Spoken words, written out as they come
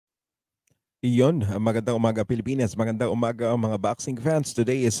Iyon, magandang umaga Pilipinas, magandang umaga mga boxing fans.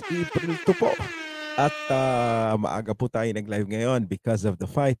 Today is April 2 po. At maaga po tayo nag-live ngayon because of the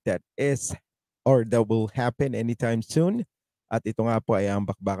fight that is or that will happen anytime soon. At ito nga po ay ang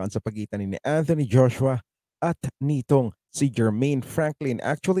bakbakan sa pagitan ni Anthony Joshua at nitong si Jermaine Franklin.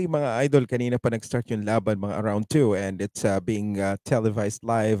 Actually mga idol, kanina pa nag-start yung laban mga around 2 and it's being televised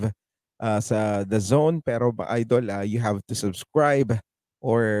live sa The Zone. Pero mga idol, you have to subscribe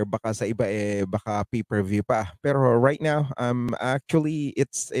or baka sa iba baka pay-per-view pa. Pero right now, actually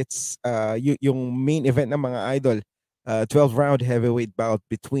yung main event ng mga idol, 12 round heavyweight bout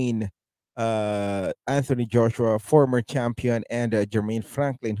between Anthony Joshua, former champion, and Jermaine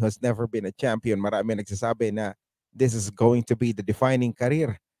Franklin, who has never been a champion. Marami nagsasabi na this is going to be the defining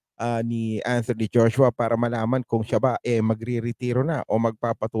career ni Anthony Joshua para malaman kung siya ba magre-retiro na o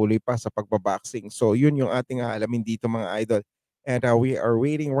magpapatuloy pa sa pagbaboxing. So yun yung ating aalamin dito mga idol. And we are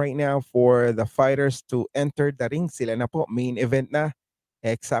waiting right now for the fighters to enter the ring. Sila na po, main event na.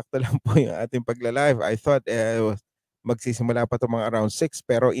 Eksakto lang po yung ating pagla-live. I thought magsisimula pa ito mga around 6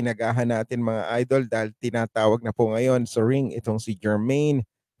 pero inagahan natin mga idol dahil tinatawag na po ngayon sa ring itong si Jermaine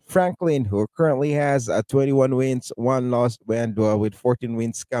Franklin who currently has 21 wins, 1 loss and with 14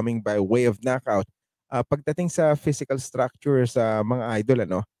 wins coming by way of knockout. Pagdating sa physical structure sa mga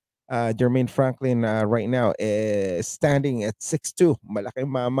idol, Jermaine Franklin right now is standing at 6'2". Malaking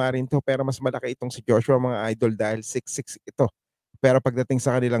mama rin to pero mas malaki itong si Joshua mga idol dahil 6'6 ito. Pero pagdating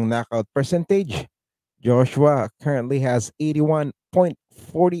sa kanilang knockout percentage, Joshua currently has 81.48%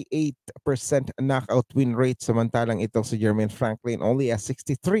 knockout win rate samantalang itong si Jermaine Franklin only has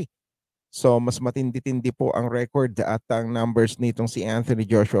 63. So mas matindi-tindi po ang record at ang numbers nitong si Anthony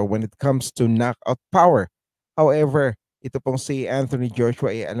Joshua when it comes to knockout power. However, ito pong si Anthony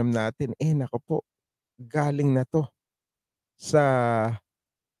Joshua alam natin nako po galing na to sa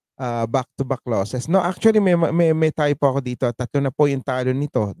back-to-back losses. No, actually may typo ako dito. Tatlo na po yung talo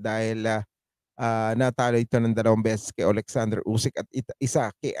nito dahil natalo ito ng 2 beses kay Oleksandr Usyk at isa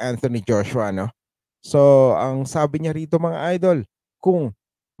kay Anthony Joshua, no? So, ang sabi niya rito mga idol, kung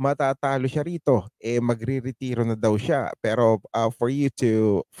matatalo siya rito, magre-retiro na daw siya. Pero for you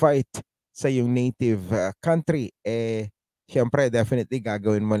to fight sa yung native country, syempre definitely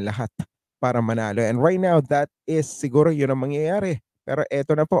gagawin mo lahat para manalo. And right now, that is siguro yun ang mangyayari. Pero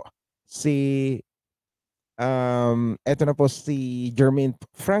eto na po, si eto na po si Jermaine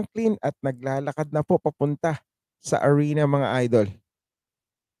Franklin at naglalakad na po papunta sa arena mga idol.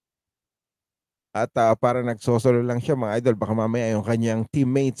 At para nagsosolo lang siya mga idol, baka mamaya yung kanyang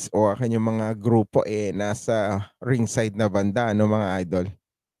teammates o kanyang mga grupo nasa ringside na banda, no mga idol.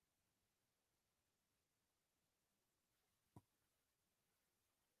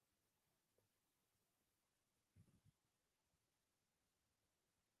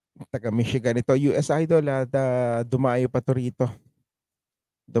 Taga Michigan ito, US idol at dumayo pa to rito.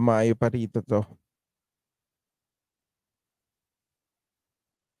 Dumayo pa rito to.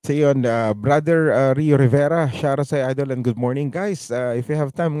 So yun, brother Rio Rivera, shout out sa idol and good morning guys. If you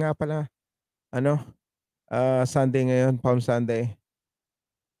have time nga pala, ano, Sunday ngayon, Palm Sunday.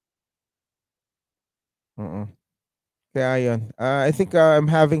 Mm. Kaya yun. I think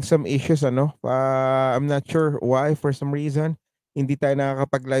I'm having some issues, I'm not sure why for some reason. Hindi tayo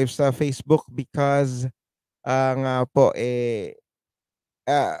nakakapag-live sa Facebook because nga po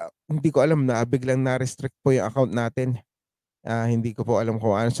hindi ko alam na biglang na-restrict po yung account natin. Hindi ko po alam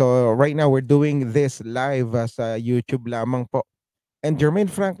kung ano. So right now we're doing this live sa YouTube lamang po. And Jermaine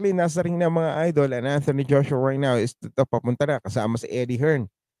Franklin nasa ring na mga idol and Anthony Joshua right now is papunta na kasama si Eddie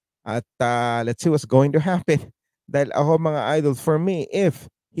Hearn. At let's see what's going to happen. Dahil ako mga idol, for me, if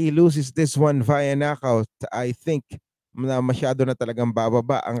he loses this one via knockout, I think na masyado na talagang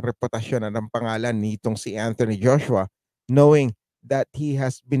bababa ang reputasyon at ang pangalan nitong si Anthony Joshua, knowing that he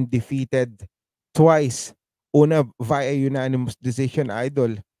has been defeated twice. Una via unanimous decision,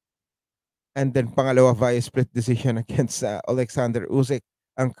 idol. And then pangalawa via split decision against Oleksandr Usyk,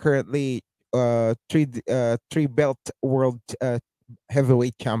 ang currently three belt world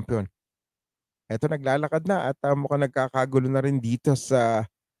heavyweight champion. Eto naglalakad na at mukhang nagkakagulo na rin dito sa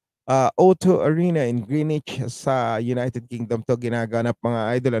O2 Arena in Greenwich sa United Kingdom to ginaganap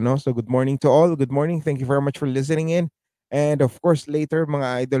mga idol, So good morning to all. Good morning. Thank you very much for listening in. And of course later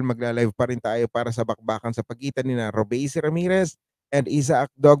mga idol magla-live pa rin tayo para sa bakbakan sa pagitan ni na Robeisy Ramirez and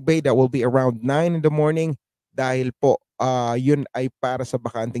Isaac Dogbay. That will be around 9 in the morning dahil po yun ay para sa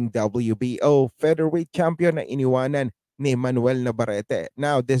bakanting WBO featherweight champion na iniwanan ni Manuel Navarrete.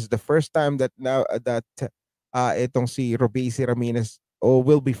 Now, this is the first time that itong si Robeisy Ramirez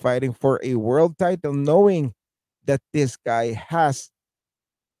will be fighting for a world title, knowing that this guy has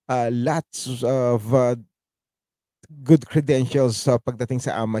lots of good credentials sa pagdating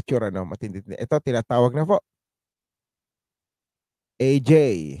sa amateur, ano, matindi. Ito, tinatawag na po, AJ.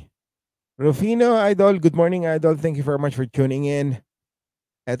 Rufino, Idol, good morning, Idol. Thank you very much for tuning in.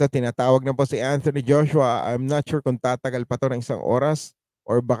 Eto, tinatawag na po si Anthony Joshua. I'm not sure kung tatagal pa to ng isang oras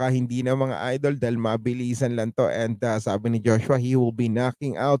or baka hindi na, mga idol, dahil mabilisan lang to. And sabi ni Joshua, he will be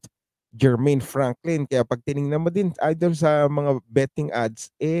knocking out Jermaine Franklin. Kaya pag tinignan mo din, idol, sa mga betting ads,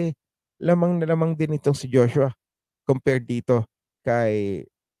 lamang na lamang din itong si Joshua compared dito kay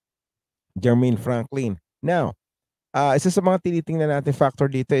Jermaine Franklin. Now, isa sa mga tinitingnan natin factor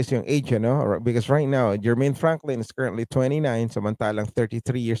dito is yung age, ano? Because right now, Jermaine Franklin is currently 29, samantalang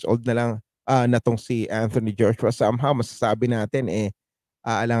 33 years old na lang na tong si Anthony Joshua. Somehow, masasabi natin,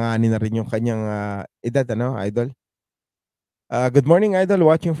 aalanganin na rin yung kanyang edad, ano, Idol? Good morning, Idol.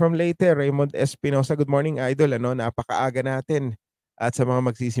 Watching from Leyte, Raymond Espinosa. Good morning, Idol. Ano, napakaaga natin. At sa mga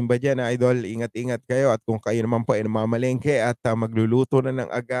magsisimba dyan, Idol, ingat-ingat kayo. At kung kayo naman po ay namamalengke at magluluto na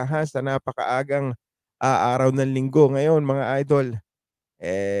ng agahan sa napakaagang araw ng linggo ngayon, mga Idol,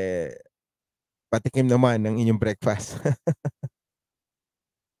 patikim naman ng inyong breakfast.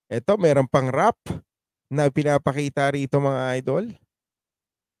 Ito, meron pang rap na pinapakita rito, mga Idol.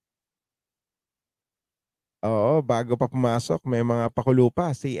 Oo, bago pa pumasok, may mga pakulo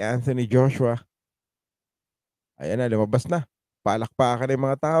pa si Anthony Joshua. Ayan na, lumabas na. Palakpakan ng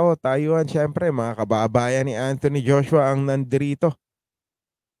mga tao, tayuan, syempre, mga kababayan ni Anthony Joshua ang nandirito.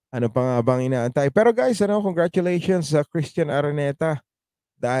 Ano pa nga bang inaantay? Pero guys, ano, congratulations sa Christian Araneta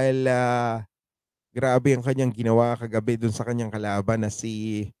dahil grabe ang kanyang ginawa kagabi dun sa kanyang kalaban na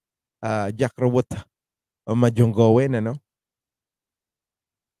si Jack Rawut o Majonggowen, ano?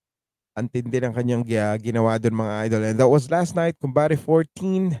 Ang tindi ng kanyang ginawa dun, mga idol. And that was last night, Kumbari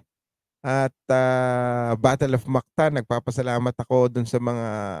 14. At Battle of Mactan, nagpapasalamat ako dun sa mga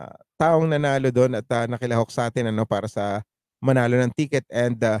taong nanalo doon at nakilahok sa atin, ano, para sa manalo ng ticket.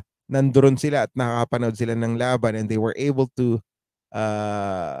 And nandoon sila at nakakapanood sila ng laban, and they were able to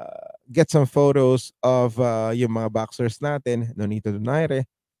uh, get some photos of yung mga boxers natin, Nonito Donaire,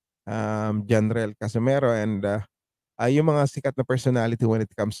 Janrel Casimero, and yung mga sikat na personality when it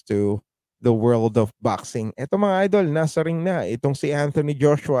comes to the world of boxing. Eto, mga idol, nasa ring na itong si Anthony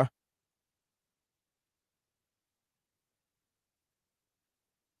Joshua.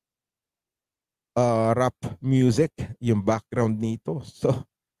 Rap music yung background nito. So,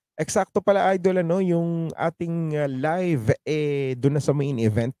 eksakto pala, idol, ano, yung ating live doon na sa main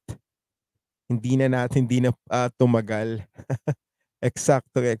event. Hindi na tumagal.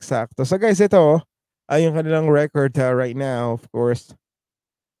 Eksakto, eksakto. So guys, ito, yung kanilang record right now, of course,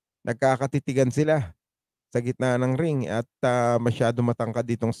 nagkakatitigan sila sa gitna ng ring at masyado matangkad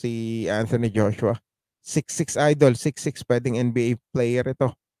ditong si Anthony Joshua. 6'6", idol, 6'6", pwedeng NBA player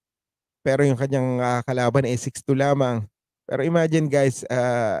ito. Pero yung kanyang kalaban ay 6'2" lamang. Pero imagine, guys,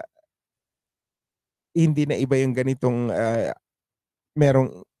 hindi na iba yung ganitong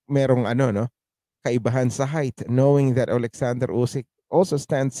merong ano, no, kaibahan sa height, knowing that Oleksandr Usyk also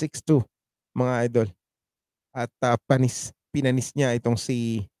stands 6'2", mga idol. At pinanis niya itong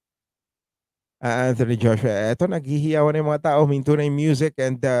si Anthony Joshua. Eto, naghihiyawan ng mga tao, minto na yung music,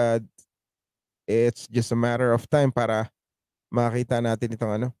 and it's just a matter of time para makita natin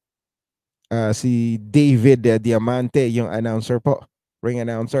itong ano, si David Diamante, yung announcer po, ring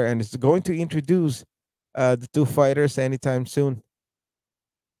announcer, and is going to introduce the two fighters anytime soon.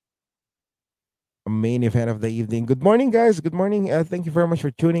 Main event of the evening. Good morning, guys. Good morning. Thank you very much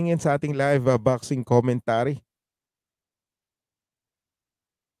for tuning in sa ating live boxing commentary.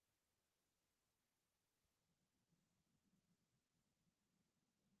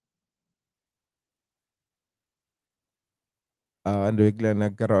 Bigla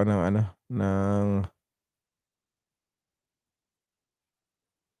nagkaroon ng ano, ng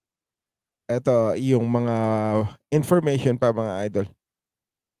eto, yung mga information pa, mga idol.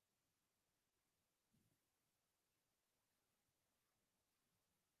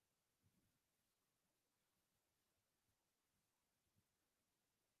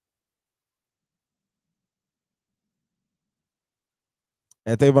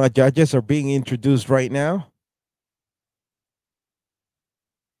 Eto, yung mga judges are being introduced right now.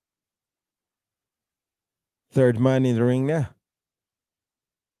 Third man in the ring na.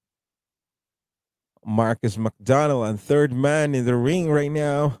 Marcus McDonald, and third man in the ring right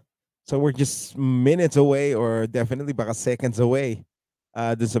now. So we're just minutes away, or definitely baka seconds away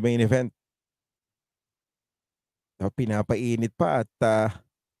dun sa main event. So, pinapainit pa at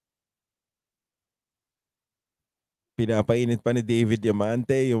pinapainit pa ni David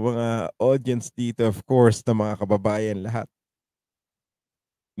Diamante yung mga audience dito, of course, na mga kababayan lahat.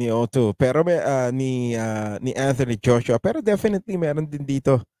 Ni Otto, pero ni Anthony Joshua, pero definitely meron din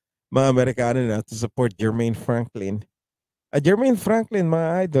dito mga Amerikano na to support Jermaine Franklin. Jermaine Franklin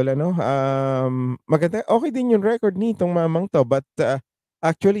mga idol ano, maganda okey din yung record nitong mamang 'to but,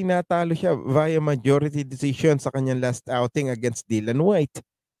 actually natalo siya via majority decision sa kanyang last outing against Dillian Whyte,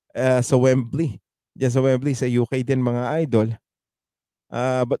 sa Wembley. Diyan sa Wembley sa UK din mga idol.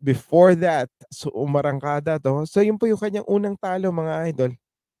 But before that, so umarangkada 'to. So yun po yung kanyang unang talo mga idol.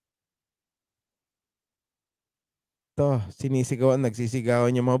 'To sinisigawan,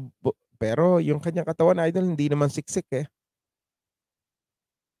 nagsisigawan yung mga pero yung kanyang katawan idol hindi naman siksik, eh.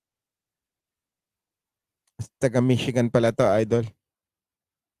 Taga Michigan pala 'to idol,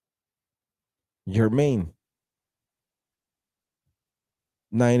 Jermaine.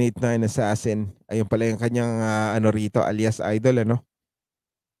 989 Assassin, ayun pala yung kanyang, ano rito alias idol ano.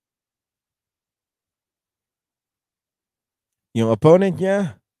 Yung opponent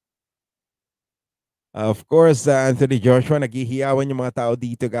niya, of course, Anthony Joshua, naghihiyawan yung mga tao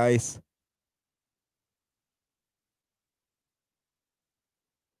dito guys.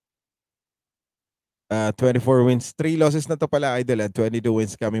 24 wins, 3 losses na 'to pala idol, 22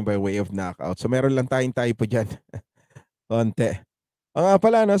 wins coming by way of knockout. So meron lang tayong typo diyan, konti. Oo nga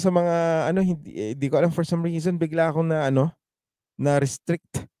pala 'no, sa mga ano hindi ko alam for some reason bigla akong na ano,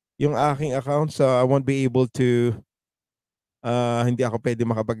 na-restrict yung aking account so I won't be able to, hindi ako puwede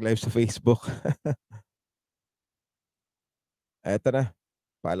makapag-live sa Facebook. Eto na,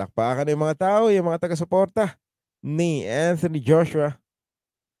 palakpakan yung mga tao, yung mga taga-suporta ni Anthony Joshua.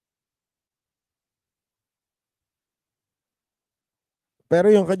 Pero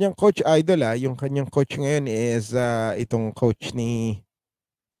yung kanyang coach idol, yung kanyang coach ngayon is, itong coach ni,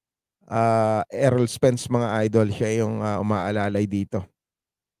 Errol Spence mga idol. Siya yung, umaalalay dito.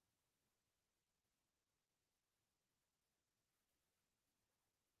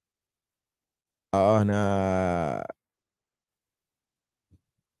 Oo, na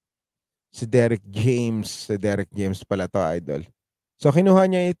si Derek James pala 'to idol. So kinuha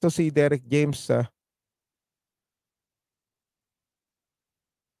niya ito si Derek James,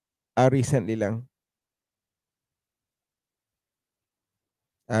 recently lang.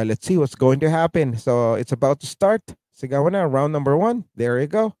 Let's see what's going to happen. So it's about to start. Sigawan na, round number 1. There you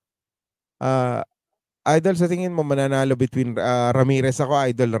go. Ah, Idol sa tingin mo mananalo between, Ramirez ako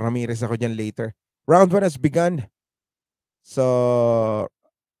idol, Ramirez ako diyan later. Round 1 has begun. So,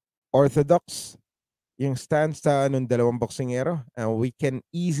 orthodox yung stance sa nung dalawang boksingero. We can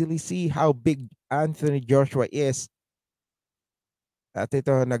easily see how big Anthony Joshua is. At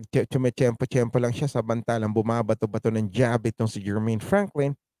ito tsumetiyempo-tiyempo lang siya samantalang bumabato-bato ng jab itong si Jermaine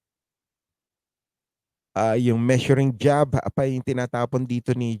Franklin. Yung measuring jab pa yung tinatapon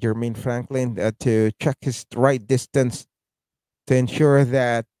dito ni Jermaine Franklin, to check his right distance to ensure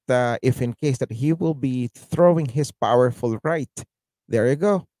that, if in case that he will be throwing his powerful right, there you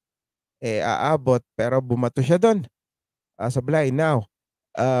go, aabot pero bumato siya dun, sablay. Now,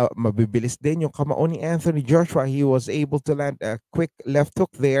 mabibilis din yung kamao ni Anthony Joshua. He was able to land a quick left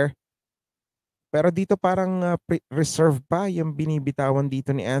hook there. Pero dito parang, reserve pa yung binibitawan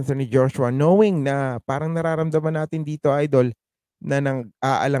dito ni Anthony Joshua knowing na parang nararamdaman natin dito idol na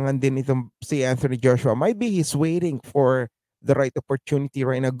nang-aalangan din itong si Anthony Joshua. Maybe he's waiting for the right opportunity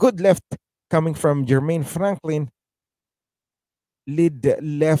right now. Good left coming from Jermaine Franklin. Lead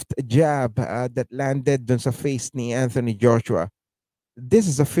left jab, that landed dun sa face ni Anthony Joshua. This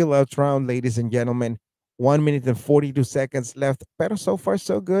is a fill-out round, ladies and gentlemen. 1 minute and 42 seconds left. Pero so far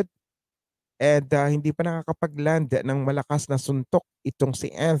so good. And, hindi pa nakakapag-land ng malakas na suntok itong si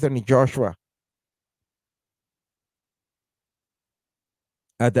Anthony Joshua.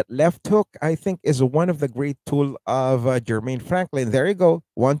 That left hook, I think, is one of the great tool of, Jermaine Franklin. There you go.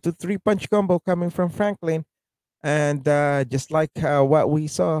 1, 2, 3 punch combo coming from Franklin. And, just like, what we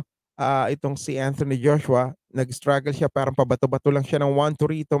saw, itong si Anthony Joshua, nag-struggle siya, parang pabato-bato lang siya ng 1, 2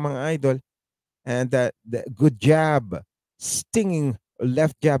 rito mga idol. And, the good jab, stinging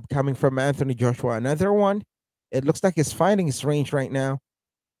left jab coming from Anthony Joshua. Another one. It looks like he's finding his range right now.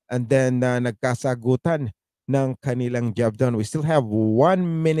 And then, nagkasagutan ng kanilang jab down. We still have 1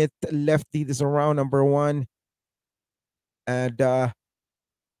 minute left dito sa round number 1. And, a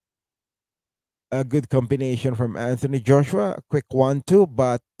good combination from Anthony Joshua. A quick 1-2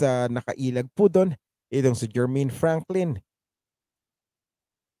 but, nakailag po doon itong si Jermaine Franklin.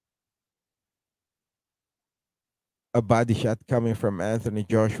 A body shot coming from Anthony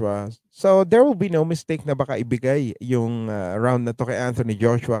Joshua. So there will be no mistake na baka ibigay yung, round na to kay Anthony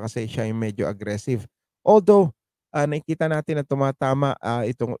Joshua kasi siya yung medyo aggressive. Although, nakikita natin na tumatama,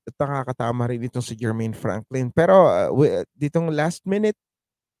 itong nakakatama rin itong si Jermaine Franklin. Pero, ditong last minute,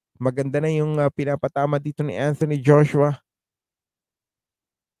 Maganda na yung pinapatama dito ni Anthony Joshua.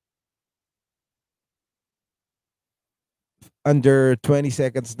 Under 20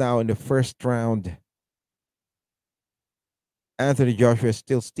 seconds now in the first round. Anthony Joshua is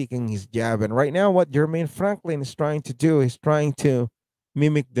still sticking his jab. And right now, what Jermaine Franklin is trying to do is trying to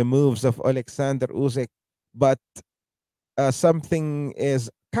mimic the moves of Oleksandr Usyk. But something is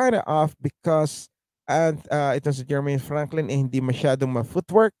kind of off because ito si Jermaine Franklin hindi masyadong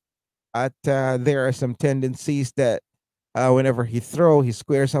ma-footwork at there are some tendencies that whenever he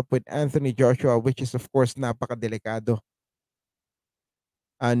squares up with Anthony Joshua, which is of course napakadelikado.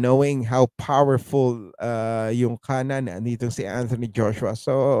 Knowing how powerful yung kanan nitong si Anthony Joshua.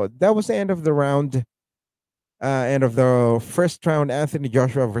 So that was the end of the round. End of the first round, Anthony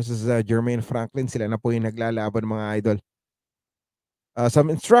Joshua versus Jermaine Franklin. Sila na po yung naglalaban mga idol. Some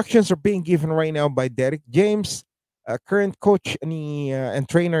instructions are being given right now by Derek James, current coach and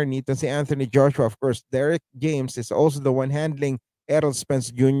trainer nito si Anthony Joshua. Of course, Derek James is also the one handling Errol Spence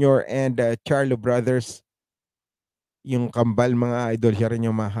Jr. and Charlo Brothers. Yung kambal mga idol, siya rin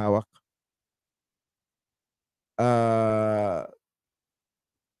yung mahawak.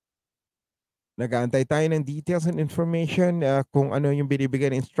 Nag-aantay tayo ng details and information kung ano yung binibigay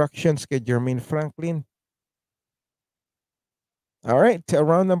ng instructions kay Jermaine Franklin. All right,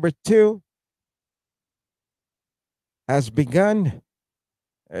 round number 2 has begun.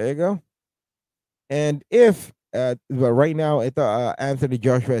 There you go. And if well, right now, ito Anthony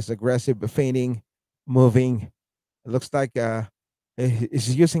Joshua is aggressive, feigning, moving. It looks like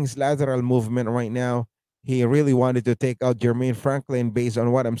he's using his lateral movement right now. He really wanted to take out Jermaine Franklin based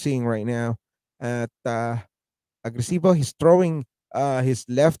on what I'm seeing right now. At agresivo, he's throwing his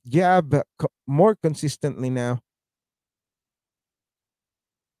left jab more consistently now.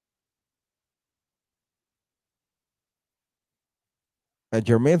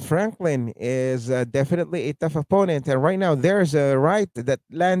 Jermaine Franklin is definitely a tough opponent. And right now, there's a right that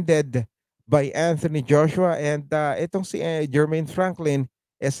landed by Anthony Joshua. And itong si Jermaine Franklin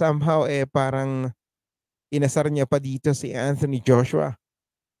somehow parang inasar niya pa dito si Anthony Joshua.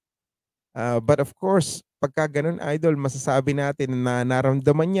 But of course, pagka ganun, idol, masasabi natin na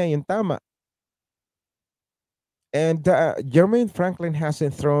naramdaman niya yung tama. And Jermaine Franklin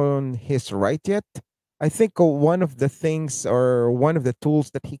hasn't thrown his right yet. I think one of the things or one of the tools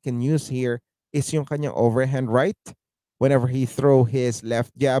that he can use here is yung kanyang overhand right whenever he throw his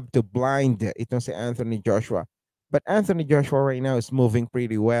left jab to blind itong si Anthony Joshua. But Anthony Joshua right now is moving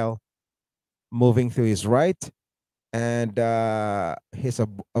pretty well, moving to his right, and he's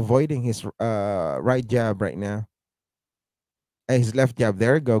avoiding his right jab right now. His left jab.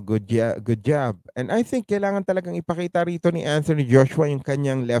 There you go. Good job. And I think kailangan talagang ipakita rito ni Anthony Joshua yung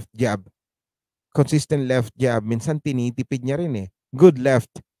kanyang left jab. Consistent left jab. Minsan tinitipid niya rin eh. Good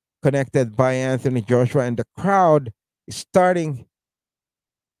left. Connected by Anthony Joshua. And the crowd is starting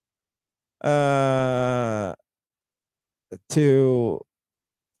to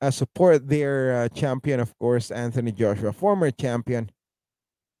support their champion, of course, Anthony Joshua, former champion.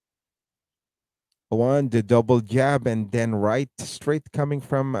 One, the double jab, and then right straight coming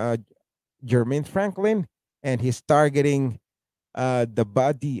from Jermaine Franklin. And he's targeting the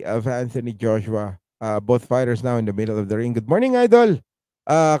body of Anthony Joshua. Both fighters now in the middle of the ring. Good morning, Idol!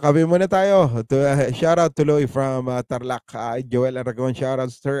 Kabi muna tayo. Shout out tuloy from Tarlac. Joel Aragon, shout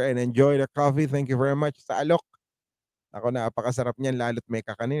out sir, and enjoy the coffee. Thank you very much sa alok. Ako, napakasarap niyan, lalo't may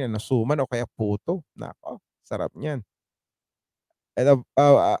kakanin na suman o kaya puto. Nako, sarap niyan. And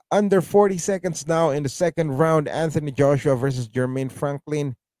under 40 seconds now in the second round, Anthony Joshua versus Jermaine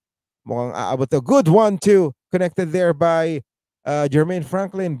Franklin. Mukhang aabot to. Good 1-2 connected there by Jermaine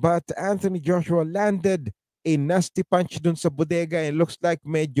Franklin, but Anthony Joshua landed a nasty punch dun sa bodega and looks like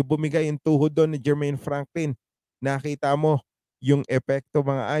medyo bumigay yung tuhod doon ni Jermaine Franklin. Nakita mo yung epekto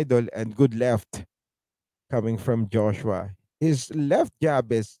mga idol, and good left coming from Joshua. His left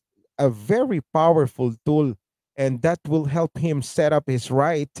jab is a very powerful tool, and that will help him set up his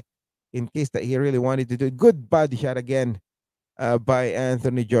right in case that he really wanted to do it. Good body shot again by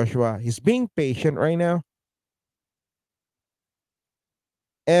Anthony Joshua. He's being patient right now.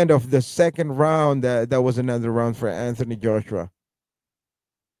 End of the second round, that was another round for Anthony Joshua.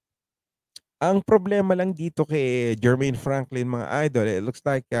 Ang problema lang dito kay Jermaine Franklin mga idol, it looks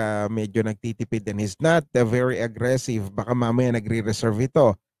like medyo nagtitipid and he's not very aggressive. Baka mamaya nagre-reserve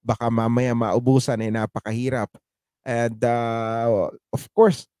ito. Baka mamaya maubusan, napakahirap. And of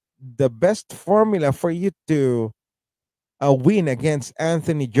course, the best formula for you to win against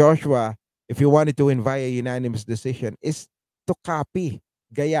Anthony Joshua, if you wanted to win via unanimous decision, is to copy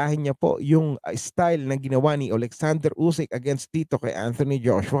gayahin niya po yung style na ginawa ni Oleksandr Usyk against dito kay Anthony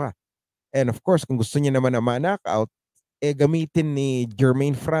Joshua. And of course, kung gusto niya naman na ma-knockout, gamitin ni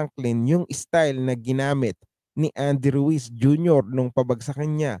Jermaine Franklin yung style na ginamit ni Andy Ruiz Jr. nung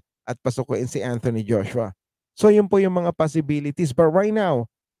pabagsakan niya at pasukuin si Anthony Joshua. So yun po yung mga possibilities. But right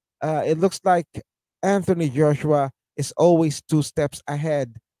now, it looks like Anthony Joshua is always two steps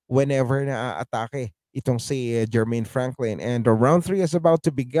ahead whenever na-atake itong si Jermaine Franklin. And the round 3 is about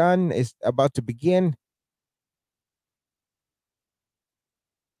to begin.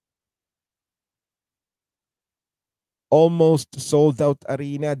 Almost sold out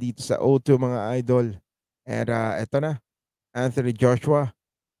arena dito sa O2 mga idol. And eto na, Anthony Joshua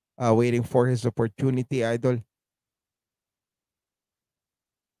waiting for his opportunity, idol.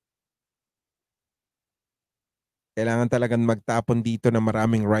 Kailangan talagang magtapon dito na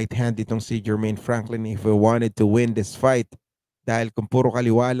maraming right hand itong si Jermaine Franklin if he wanted to win this fight. Dahil kung puro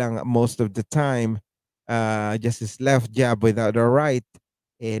kaliwa lang most of the time, just his left jab without a right,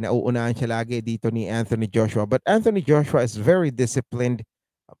 nauunahan siya lagi dito ni Anthony Joshua. But Anthony Joshua is very disciplined.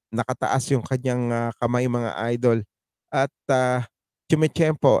 Nakataas yung kanyang kamay mga idol. At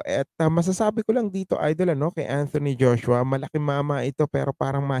Chumechempo. At masasabi ko lang dito idol kay Anthony Joshua, malaking mama ito pero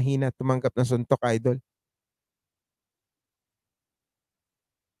parang mahina tumanggap ng suntok idol.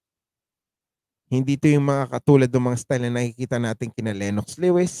 Hindi 'to yung mga katulad ng mga style na nakikita natin kina Lennox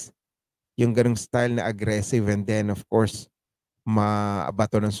Lewis, yung gano'ng style na aggressive and then of course,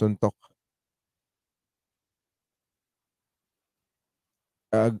 mabato ng suntok.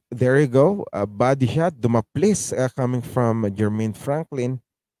 There you go, a body shot, dumaplis, coming from Jermaine Franklin,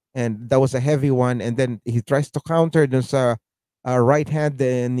 and that was a heavy one and then he tries to counter dun sa, right hand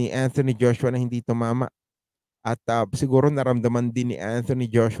ni Anthony Joshua na hindi tumama. At, siguro naramdaman din ni Anthony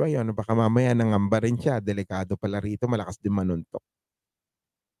Joshua yun, baka mamaya nangamba rin siya, delikado pala rito, malakas din manuntok.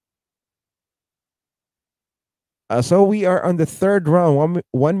 So we are on the third round.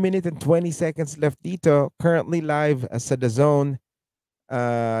 1 minute and 20 seconds left dito. Currently live sa The Zone.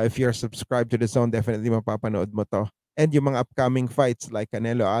 If you're subscribed to The Zone, definitely mapapanood mo to. And yung mga upcoming fights like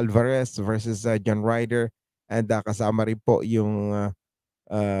Canelo Alvarez versus John Ryder. And kasama rin po yung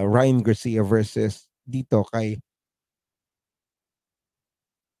Ryan Garcia versus dito kay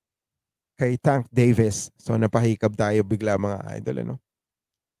Tank Davis. So napahikab tayo bigla mga idol.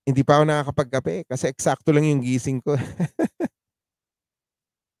 Hindi pa ako nakakapagkape kasi eksakto lang yung gising ko.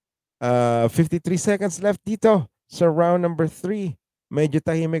 53 seconds left dito sa round number 3. Medyo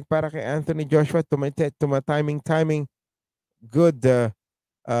tahimik para kay Anthony Joshua. Timing. Good. 1,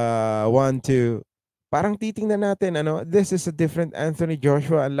 2. Parang titingnan natin, this is a different Anthony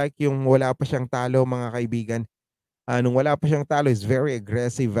Joshua. Unlike yung wala pa siyang talo, mga kaibigan. Nung wala pa siyang talo is very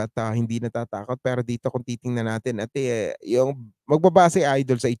aggressive at hindi natatakot. Pero dito kung titingnan natin, at yung magbabase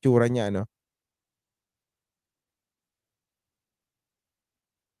idol sa itsura niya,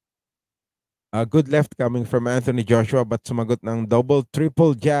 good left coming from Anthony Joshua but sumagot ng double,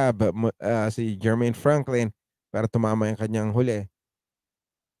 triple jab si Jermaine Franklin para tumama yung kanyang huli.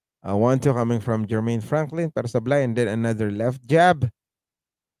 1-2 coming from Jermaine Franklin para sablay and then another left jab.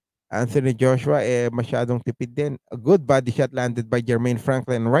 Anthony Joshua masyadong tipid din. A good body shot landed by Jermaine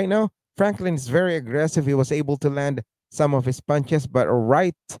Franklin. Right now, Franklin is very aggressive. He was able to land some of his punches but a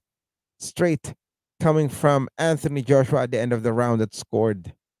right straight coming from Anthony Joshua at the end of the round that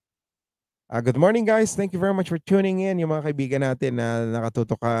scored. Good morning guys. Thank you very much for tuning in. Yung mga kaibigan natin na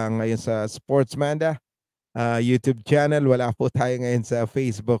nakatutok ka ngayon sa Sports Manda YouTube channel. Wala po tayo ngayon sa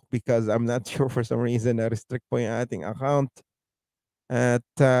Facebook because I'm not sure for some reason na restrict po yung ating account. At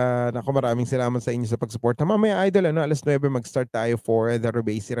naku, maraming salamat sa inyo sa pag-support. Mamaya idol, alas 9 mag-start tayo for the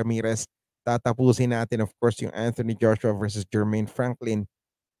Rubesi Ramirez. Tatapusin natin of course yung Anthony Joshua versus Jermaine Franklin.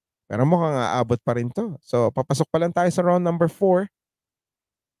 Pero mukhang aabot pa rin to. So papasok pa lang tayo sa round number 4.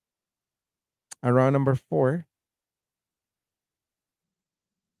 Round number 4.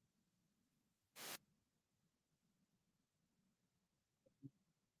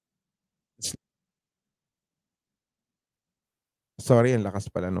 Sorry, ang lakas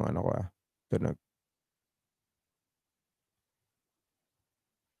pala nung ko tunog.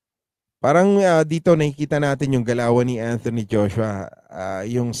 Parang dito nakikita natin yung galawan ni Anthony Joshua,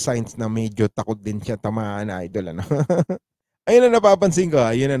 yung signs na medyo takot din siya tamaan na idol Ayun ang napapansin ko,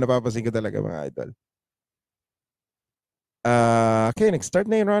 yun ang napapansin ko talaga mga idol. Okay, nag-start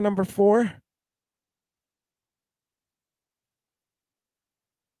na yung round number 4.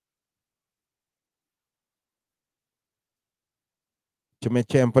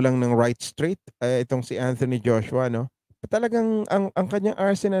 Tumechempo lang ng right straight itong si Anthony Joshua, Talagang ang kanyang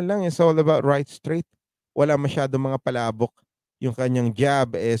arsenal lang is all about right straight. Wala masyadong mga palabok. Yung kanyang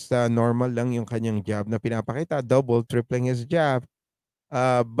jab is normal lang yung kanyang jab na pinapakita, double, tripling his jab.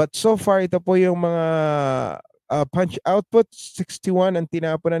 But so far, ito po yung mga punch output. 61 ang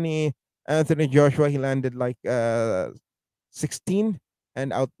tinapon na ni Anthony Joshua. He landed like 16 and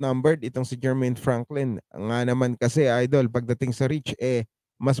outnumbered itong si Jermaine Franklin. Nga naman kasi, idol, pagdating sa reach,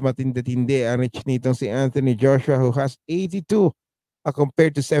 mas matindi-tindi ang reach nitong si Anthony Joshua who has 82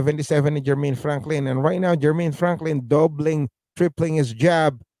 compared to 77 ni Jermaine Franklin. And right now, Jermaine Franklin doubling, tripling his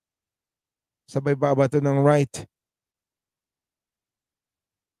jab. Sabay babato ng right.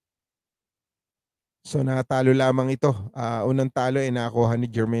 So natalo lamang ito. Unang talo ay nakuha ni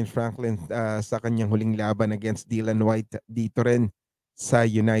Jermaine Franklin sa kanyang huling laban against Dylan White dito rin sa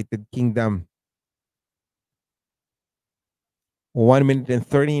United Kingdom. 1 minute and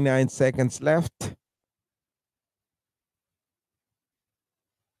 39 seconds left.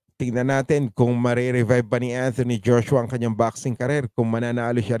 Tingnan natin kung marirevive ba ni Anthony Joshua ang kanyang boxing career, kung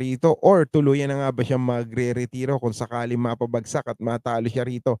mananalo siya rito or tuluyan na nga ba siya magre-retiro kung sakali mapabagsak at matalo siya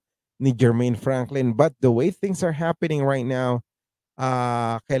rito ni Jermaine Franklin. But the way things are happening right now,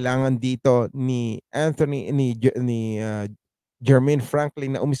 kailangan dito ni Jermaine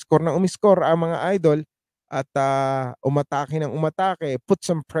Franklin na umiskor ang mga idol at umatake ng umatake, put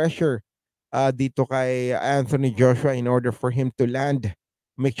some pressure dito kay Anthony Joshua in order for him to land.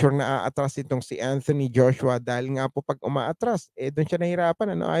 Make sure na aatras itong si Anthony Joshua dahil nga po pag umaatras, doon siya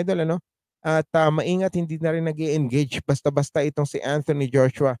nahirapan, ano, idol, ano? At maingat, hindi na rin nag-i-engage basta-basta itong si Anthony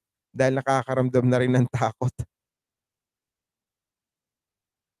Joshua dahil nakakaramdam na rin ng takot.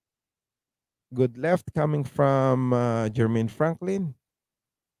 Good left coming from Jermaine Franklin.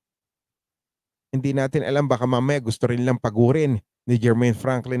 Hindi natin alam, baka mamaya gusto rin lang pagurin ni Jermaine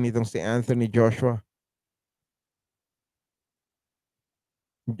Franklin itong si Anthony Joshua.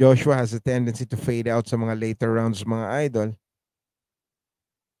 Joshua has a tendency to fade out sa mga later rounds, mga idol.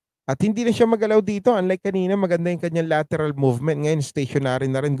 At hindi na siya magalaw dito. Unlike kanina, maganda yung kanyang lateral movement. Ngayon, stationary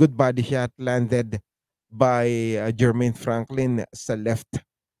na rin. Good body shot landed by Jermaine Franklin sa left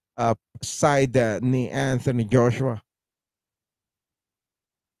side ni Anthony Joshua.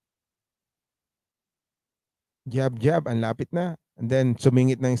 Jab, ang lapit na. And then,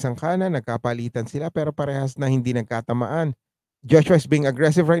 sumingit ng isang kanan, nagkapalitan sila, pero parehas na hindi nagkatamaan. Joshua is being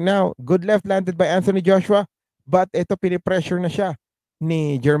aggressive right now. Good left landed by Anthony Joshua. But ito, pinipressure na siya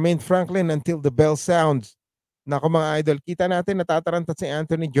ni Jermaine Franklin until the bell sounds. Nako mga idol, kita natin natataranta si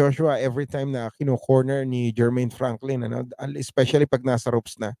Anthony Joshua every time na kino-corner ni Jermaine Franklin. Ano? Especially pag nasa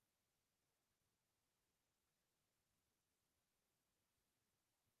ropes na.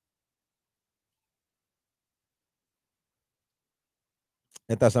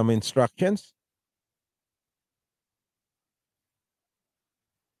 Ito some instructions.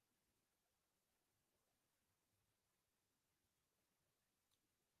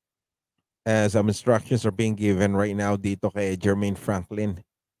 Some instructions are being given right now dito kay Jermaine Franklin.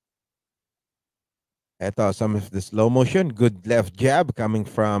 Ito, some of the slow motion. Good left jab coming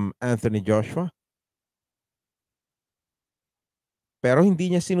from Anthony Joshua. Pero hindi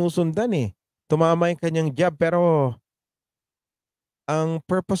niya sinusundan eh. Tumama yung kanyang jab pero ang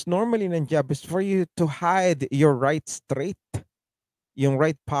purpose normally ng jab is for you to hide your right straight. Yung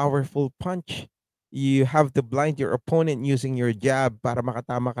right powerful punch. You have to blind your opponent using your jab para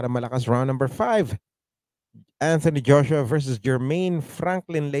makatama ka ng malakas. Round number 5. Anthony Joshua versus Jermaine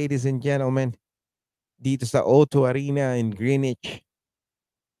Franklin, ladies and gentlemen. Dito sa O2 Arena in Greenwich.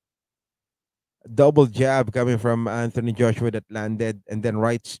 Double jab coming from Anthony Joshua that landed and then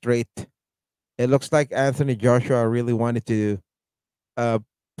right straight. It looks like Anthony Joshua really wanted to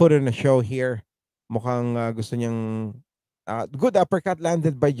put in a show here. Mukhang gusto niyang good uppercut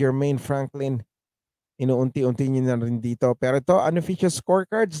landed by Jermaine Franklin. Inuunti-unti niya na rin dito. Pero ito, unofficial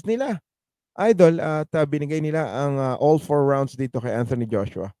scorecards nila. Idol, at binigay nila ang all 4 rounds dito kay Anthony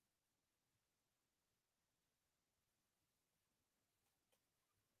Joshua.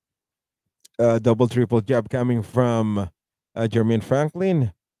 Double triple jab coming from Jermaine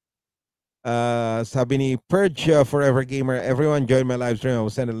Franklin. Sabi ni Purge Forever Gamer, everyone join my live stream. I will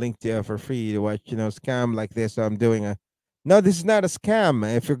send a link to you for free to watch, scam like this. So I'm doing no, this is not a scam.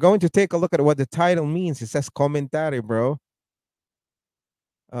 If you're going to take a look at what the title means, it says commentary, bro.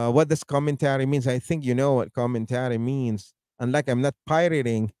 What does commentary means? I think you know what commentary means. Unlike I'm not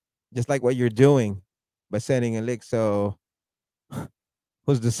pirating, just like what you're doing by sending a link. So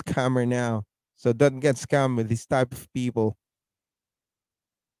who's the scammer now? So don't get scammed with this type of people.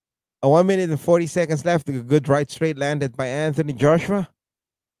 1 minute and 40 seconds left. A good right straight landed by Anthony Joshua.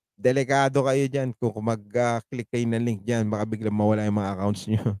 Delikado kayo dyan kung mag-click kayo ng link dyan. Baka biglang mawala yung mga accounts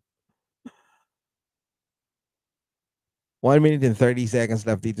nyo. 1 minute and 30 seconds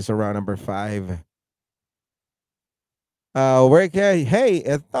left dito sa round number 5. Hey,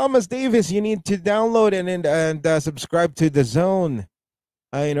 Thomas Davis, you need to download and subscribe to the Zone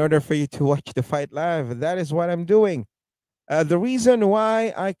in order for you to watch the fight live. That is what I'm doing. The reason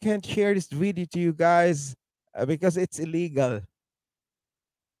why I can't share this video to you guys because it's illegal.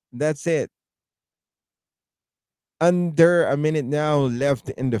 That's it. Under a minute now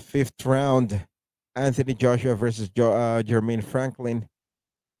left in the 5th round. Anthony Joshua versus Jermaine Franklin.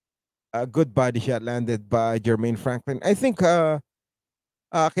 A good body shot landed by Jermaine Franklin. I think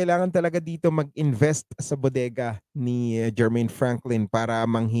kailangan talaga dito mag-invest sa bodega ni Jermaine Franklin para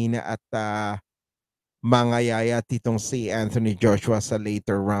manghina at mangayaya titong si Anthony Joshua sa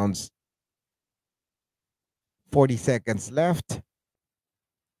later rounds. 40 seconds left.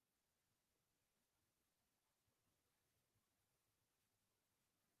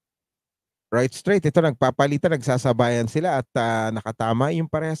 Right straight. Ito nagpapalitan, nagsasabayan sila at nakatama yung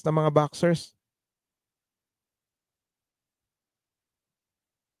parehas ng mga boxers.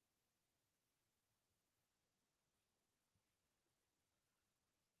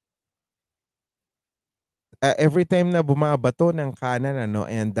 Every time na bumabato ng kanan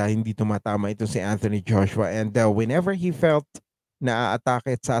and hindi tumatama ito si Anthony Joshua and whenever he felt na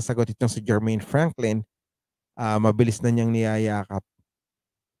aatake at sasagot itong si Jermaine Franklin, mabilis na niyang niyayakap.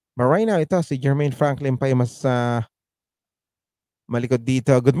 But right now, ito si Jermaine Franklin pa yung mas malikod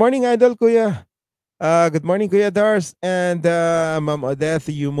dito. Good morning, Idol Kuya. Good morning, Kuya Dars and Ma'am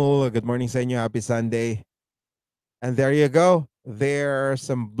Odette Yumul. Good morning sa inyo. Happy Sunday. And there you go. There's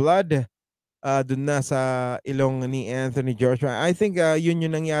some blood dun na sa ilong ni Anthony Joshua. I think yun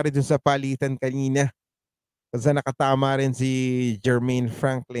yung nangyari dun sa palitan kanina. Kasi nakatama rin si Jermaine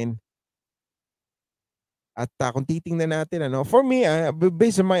Franklin. At kung titingnan natin, for me,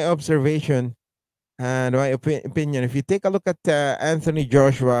 based on my observation and my opinion, if you take a look at Anthony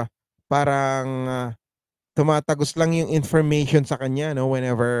Joshua, parang tumatagos lang yung information sa kanya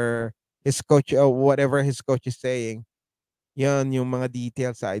whenever his coach, whatever his coach is saying. Yan yung mga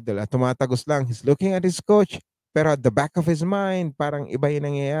details sa Idol. Tumatagos lang. He's looking at his coach, pero at the back of his mind, parang iba yung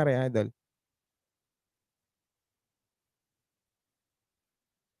nangyayari, Idol.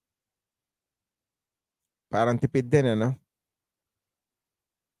 Parang tipid din,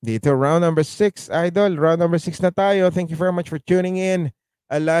 Dito, round number 6, Idol. Round number 6 na tayo. Thank you very much for tuning in.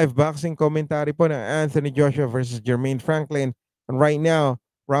 A live boxing commentary po ng Anthony Joshua versus Jermaine Franklin. And right now,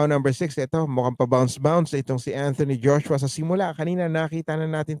 round number 6, ito, mukhang pa-bounce-bounce itong si Anthony Joshua. Sa simula, kanina nakita na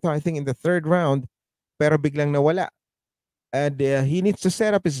natin to, I think in the 3rd round, pero biglang nawala. And he needs to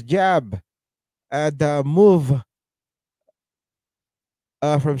set up his jab and move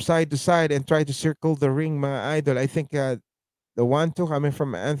from side to side and try to circle the ring, mga Idol. I think the 1-2 coming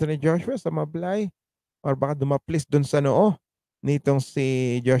from Anthony Joshua sa mablay or baka dumaplis dun sa noo nitong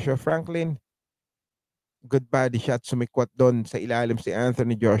si Joshua Franklin. Good body shot, sumikwat doon sa ilalim si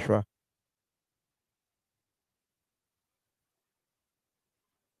Anthony Joshua.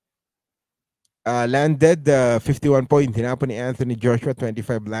 Landed 51 point, tinapon ni Anthony Joshua,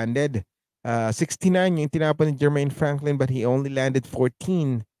 25 landed. 69 yung tinapon ni Jermaine Franklin but he only landed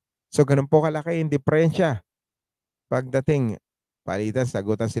 14. So ganun po kalaki yung diferensya. Pagdating, palitan,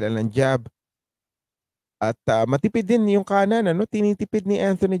 sagutan sila ng jab. At matipid din yung kanan, tinitipid ni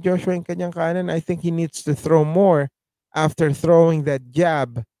Anthony Joshua yung kanyang kanan. I think he needs to throw more after throwing that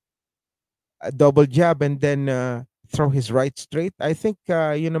jab, a double jab, and then throw his right straight. I think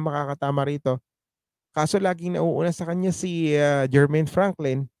yun ang makakatama rito. Kaso laging nauuna sa kanya si Jermaine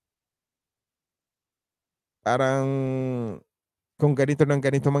Franklin. Parang kung ganito ng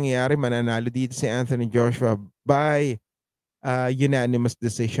ganito mangyayari, mananalo dito si Anthony Joshua by unanimous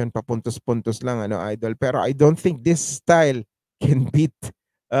decision, papuntos-puntos lang, Idol. Pero I don't think this style can beat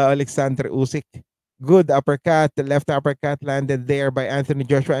Oleksandr Usyk. Good uppercut, left uppercut landed there by Anthony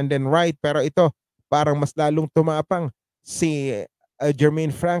Joshua and then right. Pero ito, parang mas lalong tumapang si Jermaine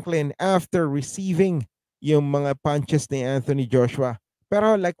Franklin after receiving yung mga punches ni Anthony Joshua.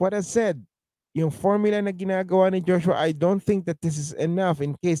 Pero like what I said, yung formula na ginagawa ni Joshua, I don't think that this is enough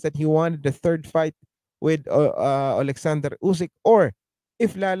in case that he wanted the 3rd fight with Oleksandr Usyk or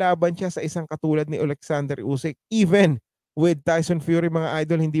if lalaban siya sa isang katulad ni Oleksandr Usyk, even with Tyson Fury, mga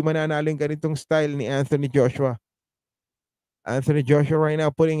Idol, hindi mananalo yung ganitong style ni Anthony Joshua. Anthony Joshua right now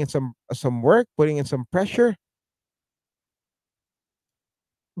putting in some work, putting in some pressure.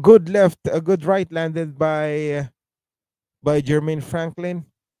 Good left, a good right landed by Jermaine Franklin.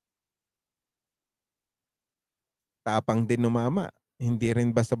 Tapang din umama. Hindi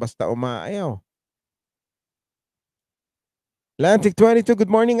rin basta-basta umaayaw. Atlantic 22, good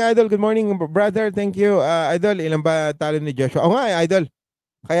morning, Idol. Good morning, brother. Thank you. Idol, ilan ba talo ni Joshua? Oo nga, Idol.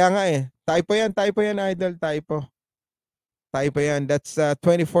 Kaya nga eh. Typo yan, Idol. Typo yan. That's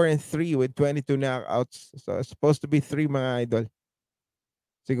 24-3 with 22 knockouts. So, it's supposed to be 3, mga Idol.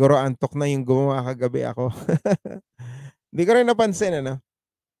 Siguro antok na yung gumawa kagabi ako. Hindi ko rin napansin, ano?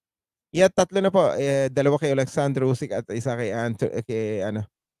 Yeah, tatlo na po. Dalawa kay Oleksandr Usyk at isa kay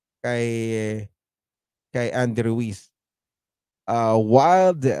kay kay Andrew Ruiz.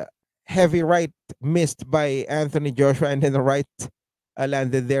 Wild heavy right missed by Anthony Joshua, and then the right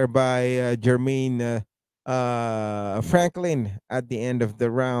landed there by Jermaine Franklin at the end of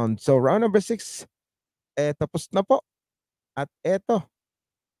the round. So round number 6, tapos na po. At eto,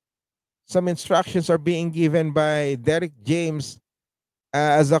 some instructions are being given by Derek James.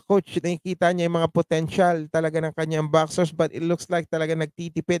 As a coach, nakikita niya yung mga potential talaga ng kanyang boxers, but it looks like talaga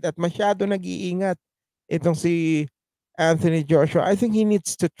nagtitipid at masyado nag-iingat itong si Anthony Joshua. I think he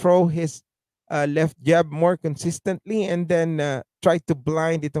needs to throw his left jab more consistently and then try to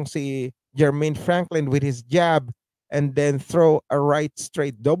blind itong si Jermaine Franklin with his jab and then throw a right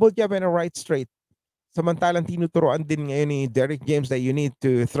straight. Double jab and a right straight. Samantalang tinuturoan din ngayon ni Derek James that you need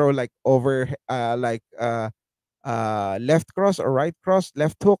to throw like over left cross or right cross,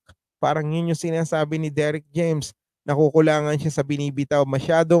 left hook. Parang yun yung sinasabi ni Derek James. Nakukulangan siya sa binibitaw.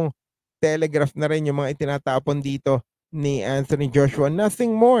 Masyadong telegraph na rin yung mga itinatapon dito ni Anthony Joshua.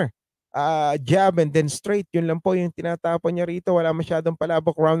 Nothing more. Jab and then straight. Yun lang po yung tinatapon niya rito. Wala masyadong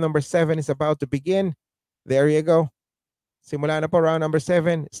palabok. Round number 7 is about to begin. There you go. Simula na po round number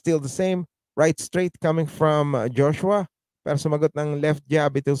 7. Still the same. Right straight coming from Joshua. Pero sumagot ng left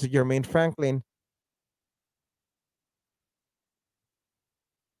jab ito si Jermaine Franklin.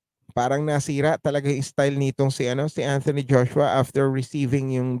 Parang nasira talaga yung style nitong si Anthony Joshua after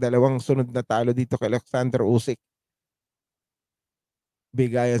receiving yung dalawang sunod na talo dito kay Oleksandr Usyk.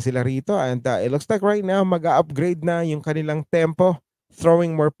 Bigayan sila rito, and it looks like right now mag-upgrade na yung kanilang tempo,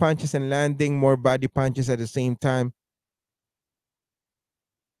 throwing more punches and landing more body punches at the same time.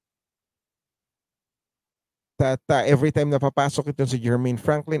 At every time na papasok ito si Jermaine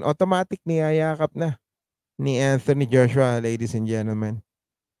Franklin, automatic niyayakap na ni Anthony Joshua, ladies and gentlemen.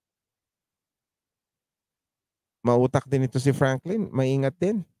 Mautak din ito si Franklin, maingat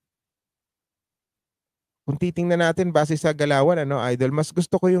din. Kung titingnan natin base sa galawan, Idol, mas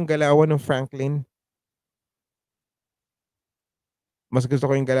gusto ko yung galawan ng Franklin. Mas gusto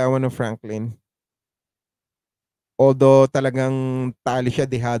ko yung galawan ng Franklin. Although talagang tali siya,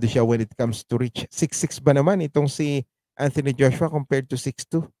 dehado siya when it comes to reach. 6'6" ba naman itong si Anthony Joshua compared to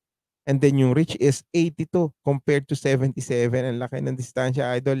 6'2"? And then yung reach is 82 compared to 77. Ang laki ng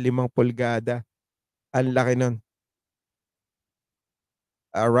distansya, Idol. 5 pulgada. Ang laki nun.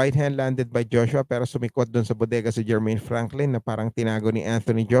 Right hand landed by Joshua pero sumikot dun sa bodega si Jermaine Franklin na parang tinago ni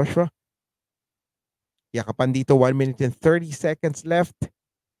Anthony Joshua. Yakapan dito, 1 minute and 30 seconds left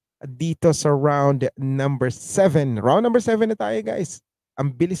dito sa round number 7. Round number 7 na tayo, guys.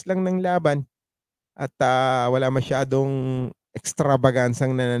 Ang bilis lang ng laban at wala masyadong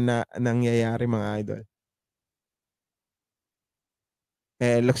extravagansang nangyayari, mga idol.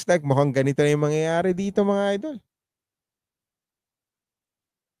 Looks like mukhang ganito na yung mangyayari dito, mga idol.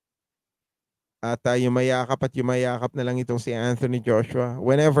 At yumayakap na lang itong si Anthony Joshua.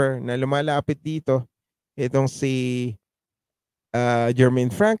 Whenever na lumalapit dito, itong si Jermaine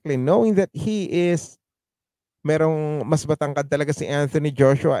Franklin, knowing that he is merong mas matangkad talaga si Anthony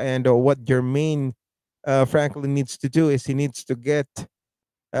Joshua, and what Jermaine Franklin needs to do is he needs to get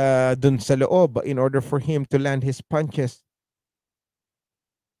dun sa loob in order for him to land his punches.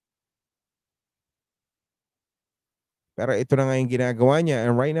 Pero ito na nga yung ginagawa niya.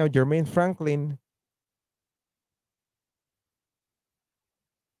 And right now, Jermaine Franklin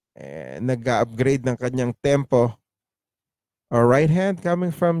nag-upgrade ng kanyang tempo. Right hand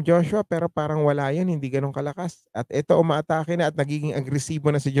coming from Joshua, pero parang wala yan, hindi ganun kalakas. At ito, umaatake na at nagiging agresibo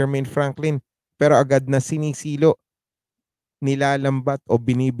na si Jermaine Franklin. Pero agad na sinisilo, nilalambat o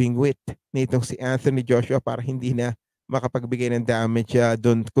binibingwit nitong si Anthony Joshua para hindi na makapagbigay ng damage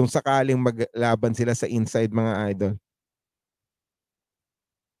doon kung sakaling maglaban sila sa inside, mga idol.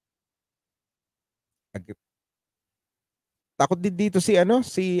 Takot din dito si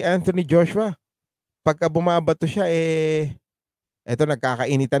Anthony Joshua. Pagka bumabato siya, eto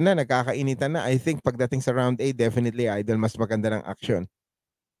nagkakainitan na. I think pagdating sa round 8, definitely, idol, mas maganda ng action.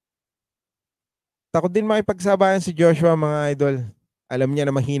 Takot din makipagsabayan si Joshua, mga idol. Alam niya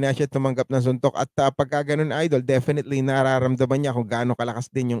na mahina siya tumanggap ng suntok at pagka ganun, idol, definitely nararamdaman niya kung gaano kalakas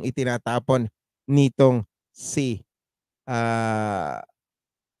din yung itinatapon nitong si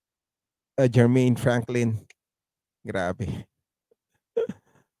Jermaine Franklin. Grabe.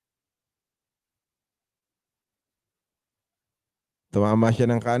 Tumama siya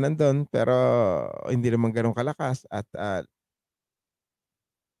ng kanan dun, pero hindi naman gano'n kalakas at,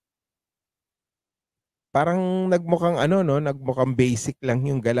 parang nagmukhang ano 'no, nagmukhang basic lang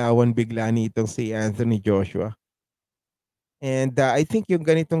yung galawan bigla nitong si Anthony Joshua. And, I think yung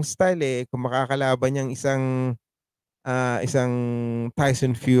ganitong style, eh, kung makakalaban niyang isang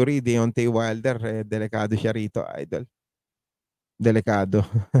Tyson Fury, Deontay Wilder, eh, delikado siya rito idol, delikado.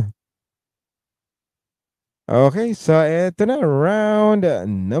 Okay, so eto na round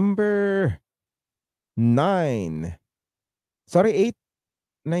number 9. Sorry, 8,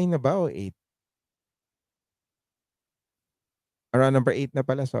 9 na ba o 8? Round number 8 na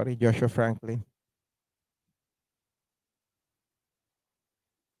pala, sorry, Joshua Franklin.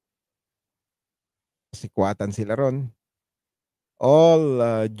 Sikwatan sila ron. All,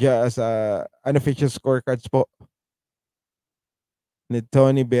 unofficial scorecards po ni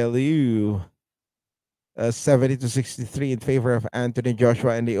Tony Bellew. 70-63 in favor of Anthony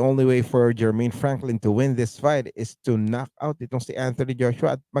Joshua, and the only way for Jermaine Franklin to win this fight is to knock out itong si Anthony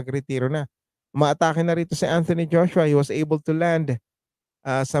Joshua at magretiro na. Umaatake na rito si Anthony Joshua. He was able to land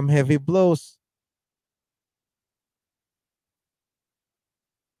some heavy blows.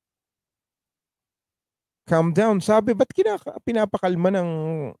 Calm down. Sabi, ba't pinapakalma ng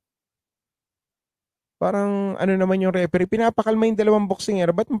parang ano naman yung referee? Pinapakalma yung dalawang boksingero.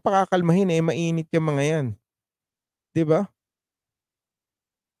 Ba't mo pakakalmahin eh? Mainit yung mga yan. 'Di ba?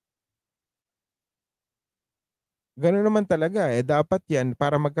 Gano'n naman talaga eh. Dapat yan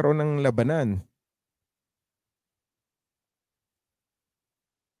para magkaroon ng labanan.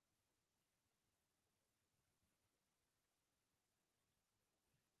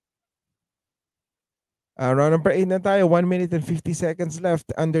 Round number 8 na tayo. 1 minute and 50 seconds left.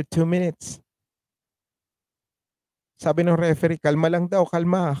 Under 2 minutes. Sabi ng referee, kalma lang daw,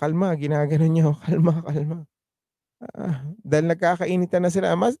 kalma, kalma. Ginaganon niya, kalma, kalma. Dahil nagkakainitan na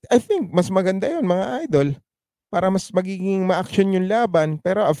sila. I think mas maganda yun mga idol. Para mas magiging ma-action yung laban.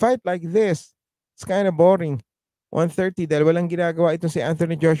 Pero a fight like this, it's kind of boring. 1:30 dahil walang ginagawa ito si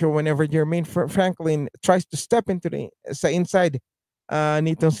Anthony Joshua whenever Jermaine Franklin tries to step into sa inside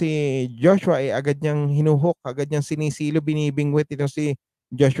nitong si Joshua ay agad niyang hinuhook, agad niyang sinisilo, binibingwit itong si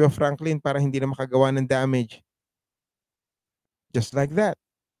Joshua Franklin para hindi na makagawa ng damage. Just like that.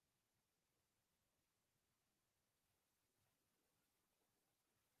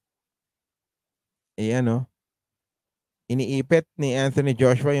 Ayan oh. Iniipit ni Anthony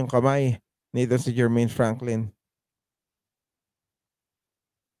Joshua yung kamay nito si Jermaine Franklin.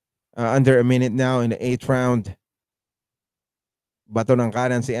 Under a minute now in the 8th round. Bato ng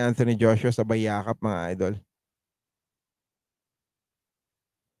kanan si Anthony Joshua sa bayakap mga idol.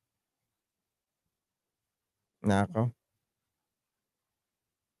 Nako.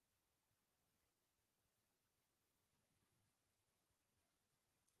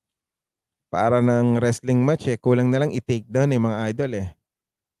 Para ng wrestling match eh. Kulang na lang i-take down eh mga idol eh.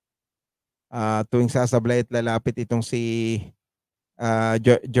 Tuwing sasablay at lalapit itong si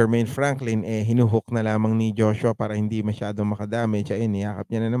Jermaine Franklin, eh hinuhook na lamang ni Joshua para hindi masyadong makadamage. Ayun, niyakap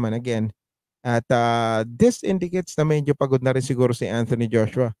niya na naman again. At this indicates na medyo pagod na rin siguro si Anthony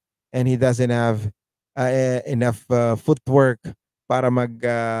Joshua and he doesn't have enough footwork para mag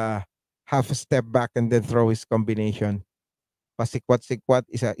half step back and then throw his combination. Pasikwat-sikwat,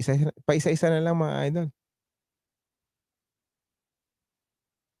 pa-isa-isa na lang mga idol.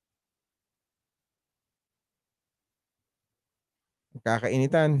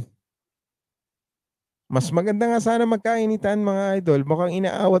 Kakainitan. Mas maganda nga sana magkainitan mga idol. Mukhang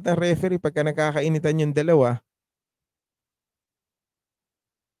inaawat ang referee pagka nagkakainitan yung dalawa.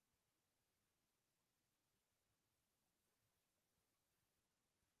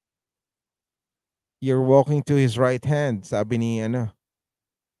 You're walking to his right hand, sabi ni ano.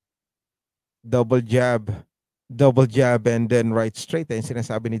 Double jab. Double jab and then right straight. Ayun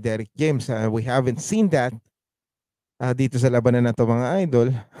sinasabi ni Derek James. We haven't seen that dito sa labanan na to mga idol.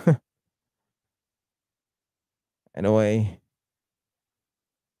 Anyway.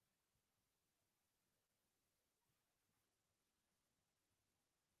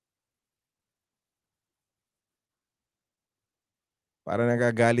 Para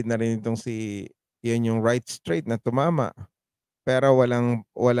nagagalit na rin itong si yun yung right straight na tumama. Pero walang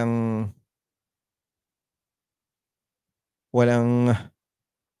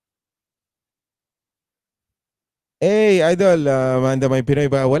idol, Manda may Pinoy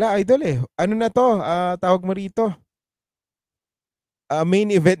ba? Wala idol eh. Ano na to? Tawag mo rito.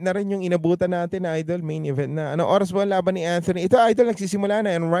 Main event na rin yung inabutan natin idol. Main event na. Ano oras ba ang laban ni Anthony? Ito idol, nagsisimula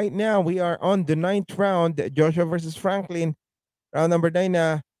na. And right now, we are on the 9th round. Joshua versus Franklin. Round number 9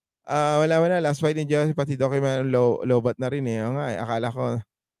 na. Wala, last fight ni Joshua pati document lowbat na rin, eh, oo nga, eh, akala ko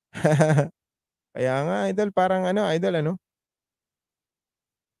kaya nga idol parang ano, idol ano,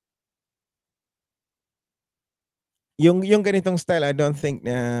 yung ganitong style I don't think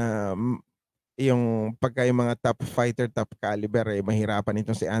na, yung pagka yung mga top fighter, top caliber, eh, mahirapan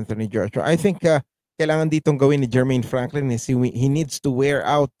itong si Anthony Joshua. I think, kailangan ditong gawin ni Jermaine Franklin is he needs to wear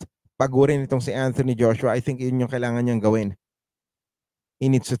out pagurin itong si Anthony Joshua. I think yun yung kailangan niyang gawin. He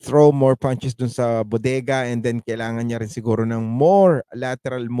needs to throw more punches dun sa bodega and then kailangan niya rin siguro ng more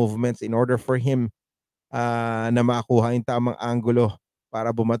lateral movements in order for him, na makuha yung tamang anggulo para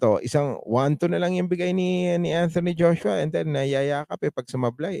bumato. Isang 1-2 na lang yung bigay ni Anthony Joshua and then nayayakap, eh, 'pag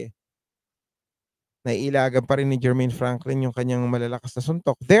sumablay, eh. Naiilagan pa rin ni Jermaine Franklin yung kanyang malalakas na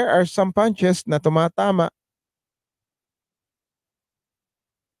suntok. There are some punches na tumatama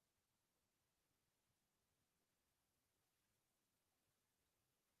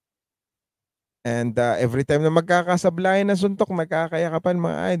and, every time na magkakasablayan ng suntok, magkakayakapan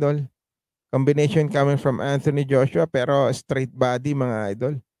mga idol. Combination coming from Anthony Joshua pero straight body mga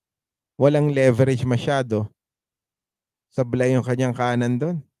idol. Walang leverage masyado. Sablay yung kanyang kanan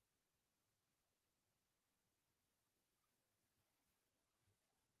dun.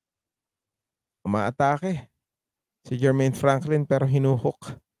 Umaatake si Jermaine Franklin pero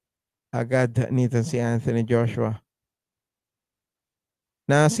hinuhook agad nito si Anthony Joshua.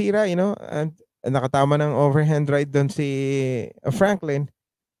 Nasira, and nakatama ng overhand right dun si Franklin.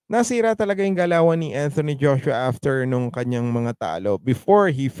 Nasira talaga yung galawan ni Anthony Joshua after nung kanyang mga talo. Before,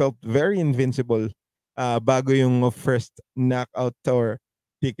 he felt very invincible, bago yung first knockout or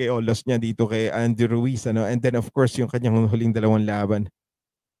TKO loss niya dito kay Andy Ruiz. Ano? And then of course, yung kanyang huling dalawang laban.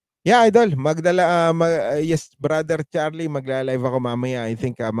 Yeah, idol. Yes, brother Charlie, magla-live ako mamaya. I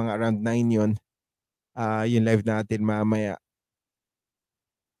think, mga around 9 yun. Yung live natin mamaya.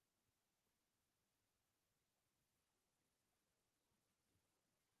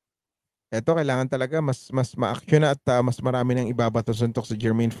 Eto kailangan talaga mas ma-action na at, mas marami ng ibabato suntok si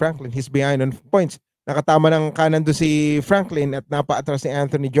Jermaine Franklin. He's behind on points. Nakatama ng kanan do si Franklin at napaatras si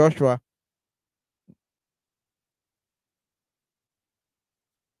Anthony Joshua.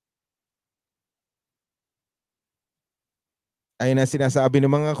 Ayun ang sinasabi ng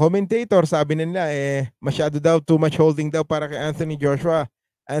mga commentator. Sabi nila, eh, masyado daw, too much holding daw para kay Anthony Joshua.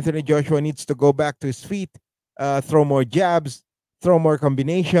 Anthony Joshua needs to go back to his feet, throw more jabs, throw more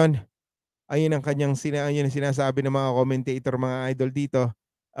combination. Ayun ang ayun ang sinasabi ng mga commentator, mga idol dito.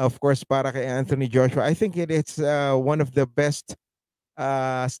 Of course, para kay Anthony Joshua. I think it's, one of the best,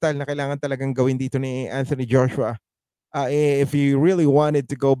 style na kailangan talagang gawin dito ni Anthony Joshua. If he really wanted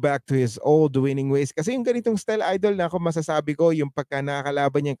to go back to his old winning ways. Kasi yung ganitong style idol na ako masasabi ko, yung pagka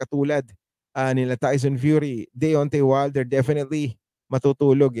nakakalaban niyang katulad, nila Tyson Fury, Deontay Wilder, definitely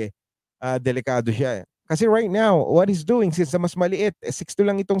matutulog, eh. Delikado siya, eh. Kasi right now, what he's doing since na mas maliit, 6'2"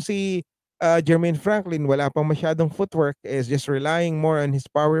 lang itong si, Jermaine Franklin, wala pang masyadong footwork, is just relying more on his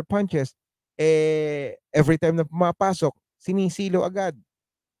power punches. Eh, every time na pumapasok, sinisilo agad.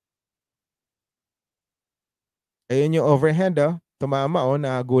 Ayun yung overhand, tumama,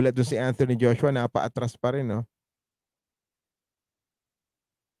 nagulat dun si Anthony Joshua, napaatras pa rin, oh.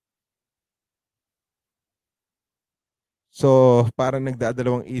 So, parang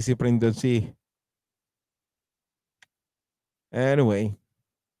nagdadalawang isip rin dun si anyway,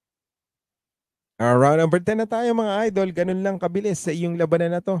 round number 10 na tayo mga idol, ganun lang kabilis sa iyong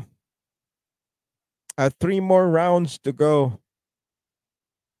labanan na 'to. 3 more rounds to go.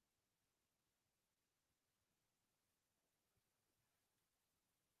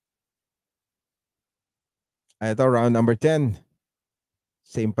 Ito round number 10.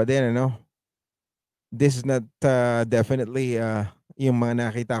 Same pa din ano. This is not, definitely, yung mga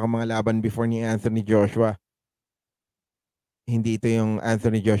nakita kong mga laban before ni Anthony Joshua. Hindi ito yung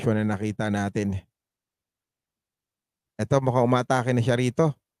Anthony Joshua na nakita natin. Ito mukhang umatake na siya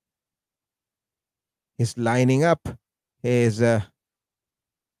rito. He's lining up his,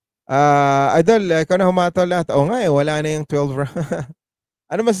 idol, ikaw na humatol lahat. Oo nga, eh, wala na yung 12 round.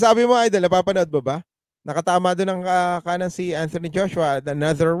 Ano masasabi mo idol, napapanood mo ba? Nakatama dun ng, kanan si Anthony Joshua at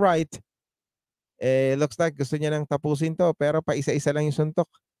another right. Eh, looks like gusto niya ng tapusin 'to pero paisa-isa lang yung suntok.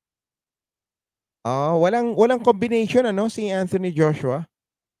 Walang combination ano si Anthony Joshua.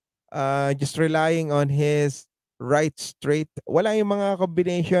 Just relying on his right straight. Wala yung mga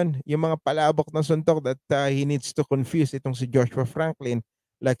combination, yung mga palabok na suntok that, he needs to confuse itong si Joshua Franklin,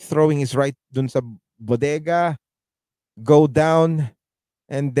 like throwing his right dun sa bodega, go down,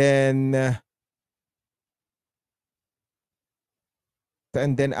 and then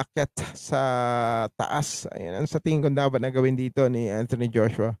akyat sa taas. Ayan ang sa tingin ko dapat na gawin dito ni Anthony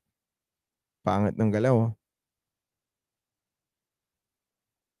Joshua. Pangit ng galaw, oh.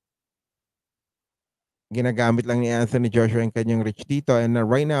 Ginagamit lang ni Anthony Joshua yung kanyang reach dito and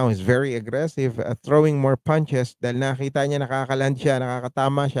right now is very aggressive at throwing more punches dahil nakita niya nakakaland siya,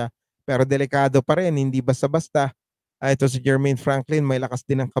 nakakatama siya, pero delikado pa rin, hindi basta-basta. Ito si Jermaine Franklin, may lakas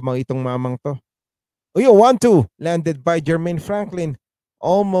din ang kamao itong mamang 'to. Oh, yung 1-2 landed by Jermaine Franklin.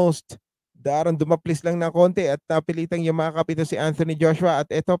 Almost darang dumaplis lang na konti at napilitang yumakap ito si Anthony Joshua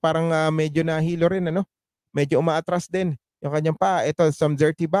at ito parang medyo nahilo rin ano. Medyo umaatras din yung kanyang paa. Ito some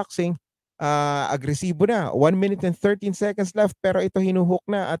dirty boxing. Agresibo na. 1 minute and 13 seconds left pero ito hinuhook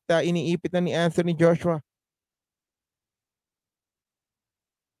na at iniipit na ni Anthony Joshua.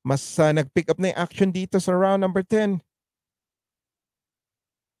 Mas nag-pick up na yung action dito sa round number 10.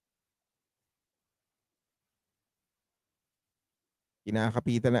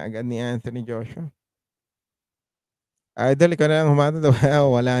 Kinakapitan na agad ni Anthony Joshua. Idol, ikaw na lang humatol.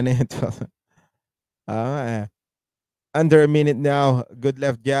 Wala na ito. Ah, under a minute now. Good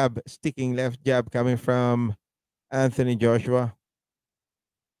left jab, sticking left jab coming from Anthony Joshua.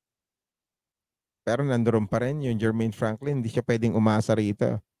 Pero nandoon pa rin yung Jermaine Franklin. Hindi siya pwedeng umasa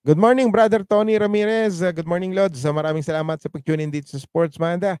rito. Good morning, Brother Tony Ramirez. Good morning, Lods. Maraming salamat sa pag-tune in dito sa Sports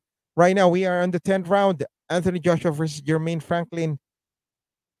Manda. Right now, we are on the 10th round. Anthony Joshua versus Jermaine Franklin.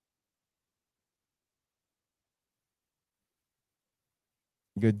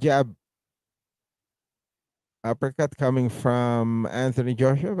 Good jab. Uppercut coming from Anthony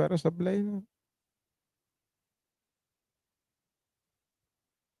Joshua. Pero sablay na.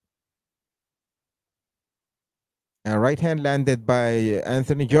 Right hand landed by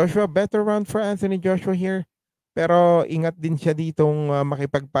Anthony Joshua. Better round for Anthony Joshua here. Pero ingat din siya ditong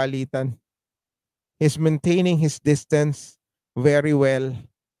makipagpalitan. He's maintaining his distance very well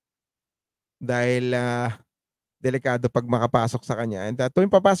dahil delikado pag makapasok sa kanya. And tuwing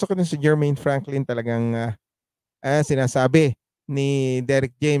papasok din si Jermaine Franklin talagang sinasabi ni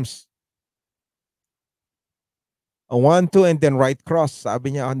Derek James, a 1-2 and then right cross.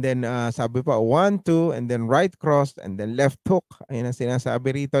 Sabi niya, and then sabi pa, 1-2 and then right cross and then left hook. Ayun ang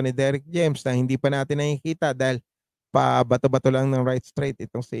sinasabi rito ni Derek James na hindi pa natin nakikita dahil pa bato-bato lang ng right straight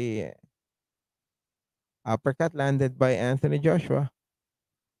itong si uppercut landed by Anthony Joshua.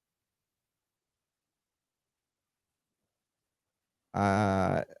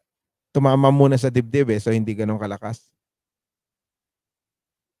 Ah, tumama muna sa dibdib so hindi ganun kalakas.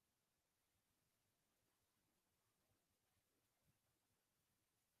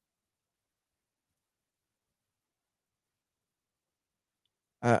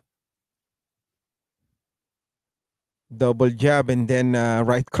 Ah, double jab and then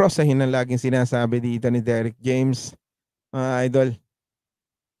right cross ayun ang laging sinasabi dito ni Derek James, idol.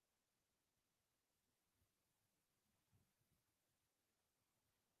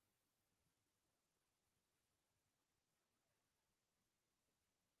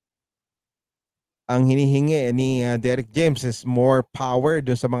 Ang hinihingi ni Derek James is more power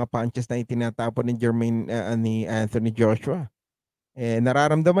doon sa mga punches na itinatapon ni ni Anthony Joshua.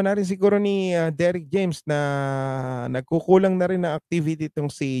 Nararamdaman na rin siguro ni Derek James na nagkukulang na rin na activity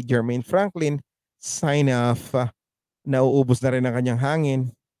itong si Jermaine Franklin. Sign of nauubos na rin ang kanyang hangin.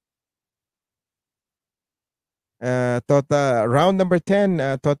 Total round number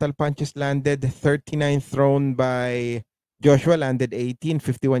 10, total punches landed 39 thrown by Joshua, landed 18,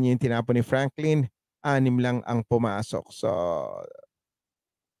 51 yung tinapon ni Franklin, 6 lang ang pumasok. So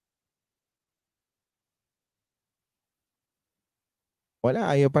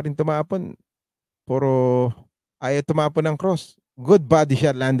wala, ayaw pa rin tumapon. Puro ayaw tumapon ng cross. Good body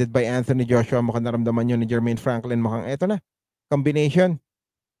shot landed by Anthony Joshua. Mukhang naramdaman yun ni Jermaine Franklin. Mukhang eto na. Combination.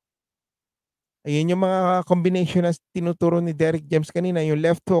 Ayun yung mga combination na tinuturo ni Derek James kanina. Yung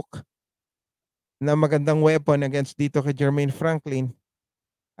left hook na magandang weapon against dito kay Jermaine Franklin.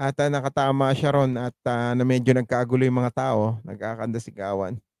 At nakatama siya ron at na medyo nagkagulo yung mga tao.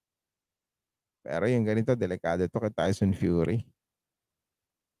 Nagkakandasigawan. Pero yung ganito, delikado ito kay Tyson Fury.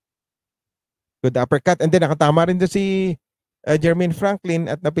 Good uppercut. And then nakatama rin doon si Jermaine Franklin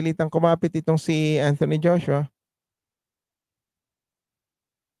at napilitang kumapit itong si Anthony Joshua.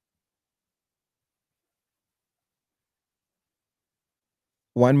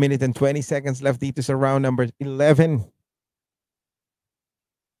 One minute and 20 seconds left dito sa round number 11.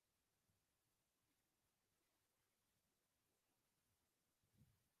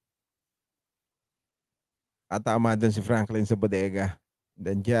 At tama dun si Franklin sa bodega.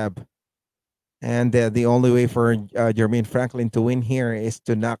 Then jab. And the only way for Jermaine Franklin to win here is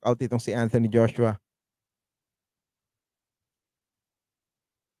to knock out itong si Anthony Joshua.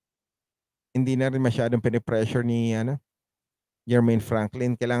 Hindi na rin masyadong pinipressure ni Jermaine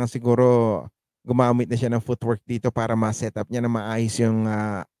Franklin. Kailangan siguro gumamit na siya ng footwork dito para ma-set up niya na maayos yung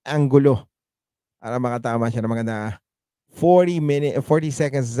angulo para makatama siya ng maganda. 40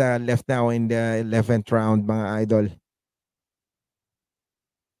 seconds left now in the 11th round, mga idol.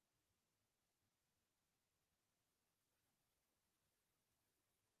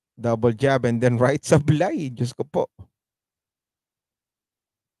 Double jab and then right sablay. Diyos ko po.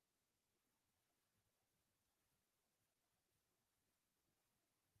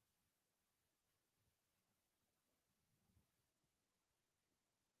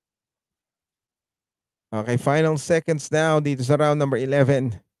 Okay, final seconds now dito sa round number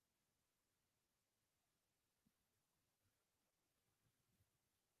 11.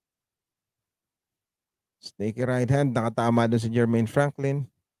 Sneaky right hand. Nakatama doon si Jermaine Franklin.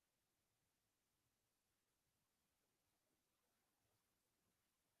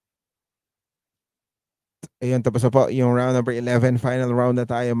 Ayun, tapos na po yung round number 11. Final round na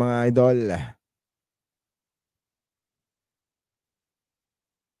tayo, mga idol.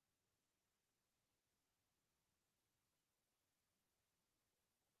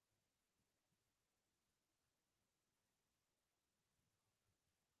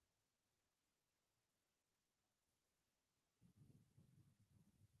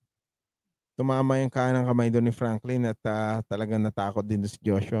 Tumama yung kanang kamay doon ni Franklin at talagang natakot din doon si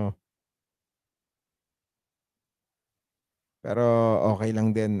Joshua. Pero okay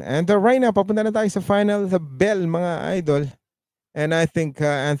lang din. And right now, papunta na tayo sa final, the bell, mga idol. And I think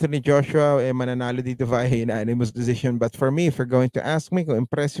Anthony Joshua mananalo dito via unanimous decision. But for me, if you're going to ask me kung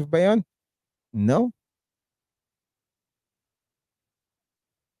impressive ba yun? No.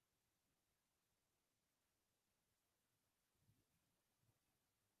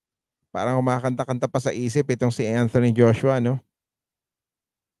 Parang kumakanta-kanta pa sa isip itong si Anthony Joshua, no?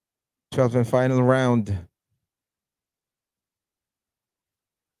 12th and final round.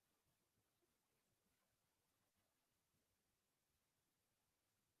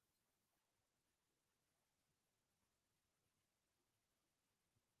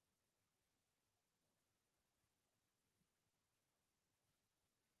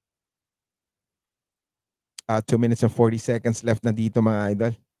 2 minutes and 40 seconds left na dito, mga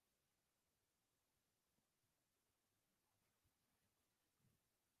idol.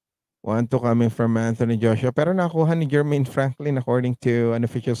 1-2 coming from Anthony Joshua. Pero nakuha ni Jermaine Franklin according to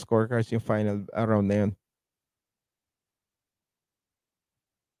unofficial scorecards yung final round na yun.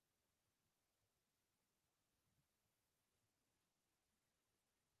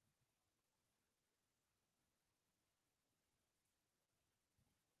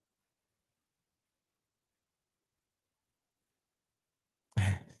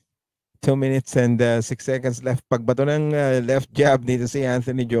 Two minutes and 6 seconds left. Pagbato ng left jab dito si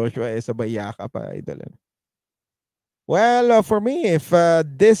Anthony Joshua, sabay yaka pa, idol. Well, for me, if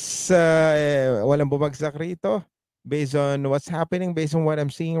walang bumagsak rito, based on what's happening, based on what I'm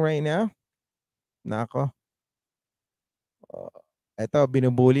seeing right now, nako, eto,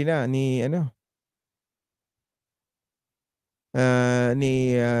 binubuli na ni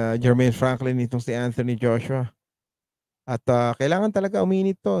Jermaine Franklin itong si Anthony Joshua. At kailangan talaga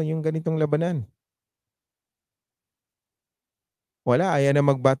uminit to, yung ganitong labanan. Wala, ayan na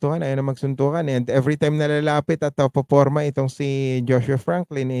magbatuhan, ayan na magsuntukan. And every time na lalapit at paporma itong si Joshua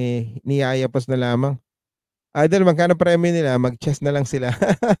Franklin, niyayapos na lamang. Idol, magkano premyo nila? Mag-chess na lang sila.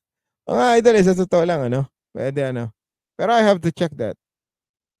 Mga idol, sa totoo lang, pwede Pero I have to check that.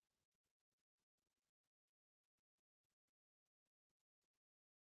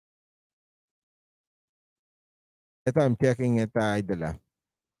 Ito, I'm checking it, idol.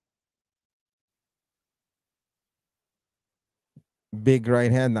 Big right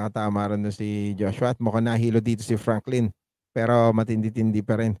hand, nakatama rin si Joshua at mukhang nahilo dito si Franklin. Pero matindi-tindi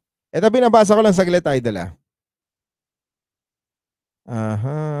pa rin. Ito, binabasa ko lang saglit, idol.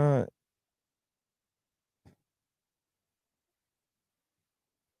 Aha.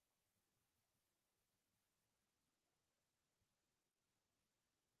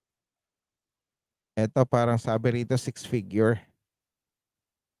 Ito, parang sabi rito, 6-figure.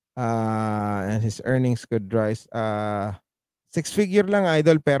 And his earnings could rise. 6-figure lang,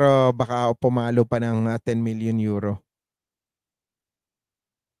 idol, pero baka pumalo pa ng 10 million euro.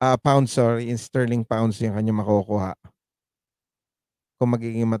 Pounds, sorry, in sterling pounds yung kanya makukuha kung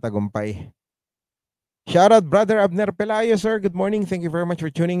magiging matagumpay. Shoutout, Brother Abner Pelayo, sir. Good morning. Thank you very much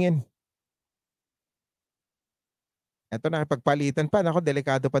for tuning in. Ito na, pagpalitan pa. Nako,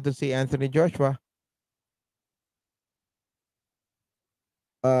 delikado pa dun si Anthony Joshua.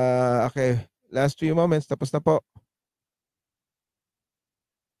 Okay. Last few moments. Tapos na po.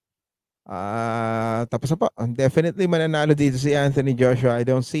 Tapos na po. Definitely mananalo dito si Anthony Joshua. I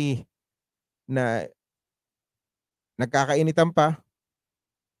don't see na nagkakainitan pa.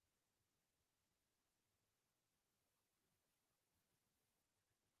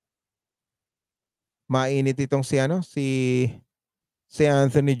 Mainit itong si ano, si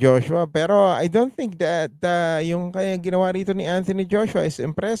Anthony Joshua. Pero I don't think that yung kaya ginawa rito ni Anthony Joshua is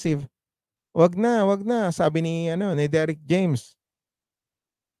impressive. Wag na, sabi ni ano ni Derek James.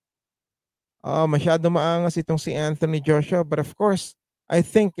 Masyado maangas itong si Anthony Joshua, but of course, I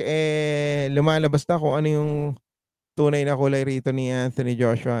think lumalabas na kung ano yung tunay na kulay rito ni Anthony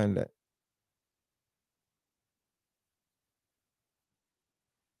Joshua.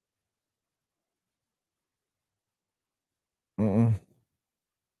 Mm.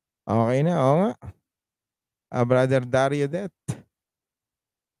 Okay na, oo nga. Brother Dario Det.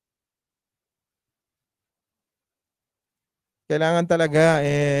 Kailangan talaga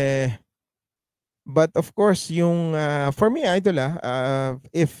but of course yung for me idol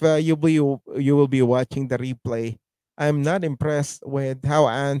if you will be watching the replay, I'm not impressed with how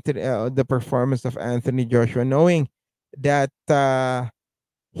Anthony the performance of Anthony Joshua, knowing that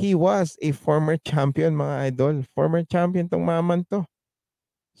he was a former champion, mga idol. Former champion tong maman to.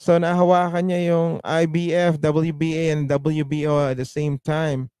 So nahawakan niya yung IBF, WBA, and WBO at the same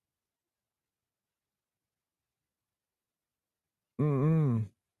time.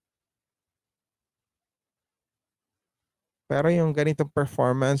 Mm. Pero yung ganitong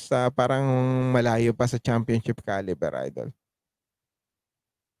performance, parang malayo pa sa championship caliber, idol.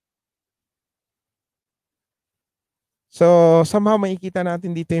 So, somehow makikita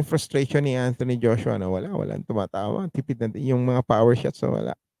natin dito yung frustration ni Anthony Joshua na walang tumatawa. Tipid na yung mga power shots, so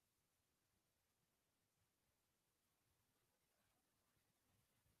wala.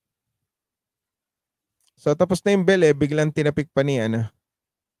 So, tapos na yung bell biglang tinapik pa ni ano.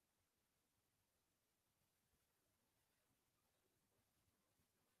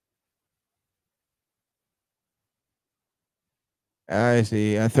 Ay,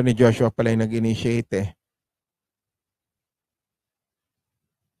 si Anthony Joshua pala yung nag-initiate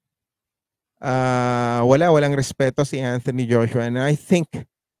walang respeto si Anthony Joshua, and I think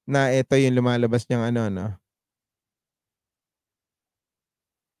na ito yung lumalabas niyang ano, no?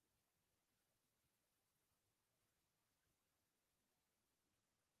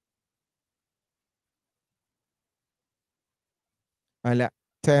 Wala.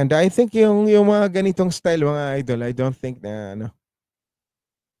 And I think yung mga ganitong style, mga idol, I don't think na ano.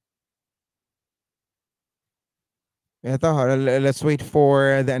 Ito, let's wait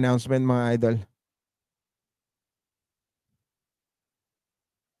for the announcement, mga idol.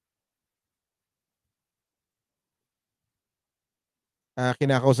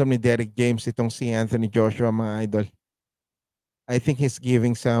 Kinakausap ni Derek James itong si Anthony Joshua, mga idol. I think he's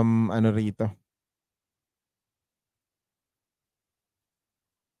giving some ano rito.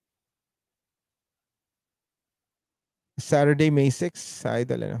 Saturday, May 6,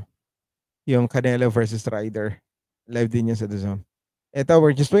 idol, ano? Yung Canelo versus Ryder. Live din yan sa The Zone. Ito,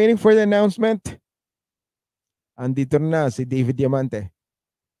 we're just waiting for the announcement. Andito na si David Diamante.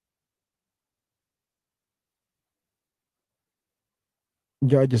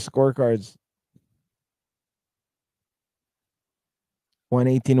 Judges scorecards.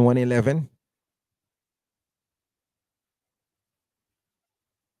 118, 111.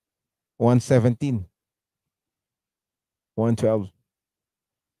 117. 112.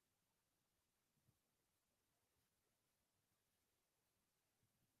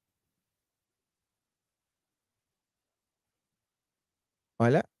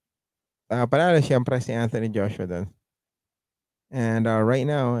 Wala. Panalo siyempre si Anthony Joshua doon. And right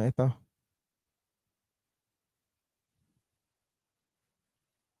now, ito.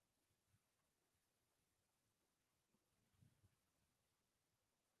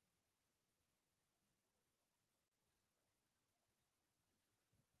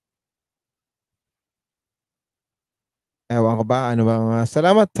 Ewan ko ba, ano bang,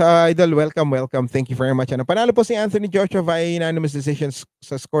 salamat, Idol. Welcome. Thank you very much. Ano, panalo po si Anthony Joshua via unanimous decisions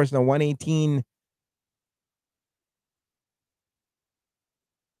sa scores ng 118.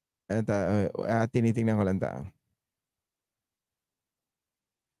 At tinitingnan ko lang ta.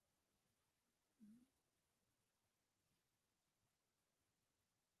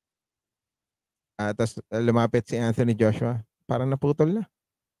 Tapos lumapit si Anthony Joshua. Parang naputol na.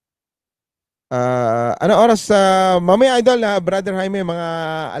 Ano oras mamaya idol Brother Jaime, mga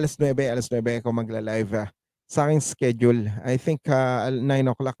alas 9 ako magla-live sa aking schedule. I think 9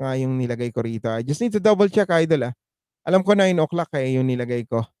 o'clock nga yung nilagay ko rito. I just need to double check idol. Alam ko 9 o'clock yung nilagay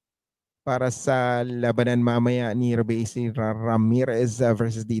ko para sa labanan mamaya ni Ramirez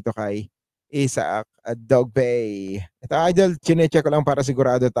versus dito kay Isaac at Dog Bay. Ito idol, chine-check ko lang para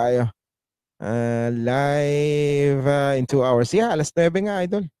sigurado tayo. Live in 2 hours. Yeah, alas 9 nga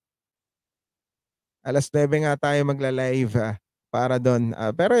idol. Alas 9 nga tayo magla-live para doon.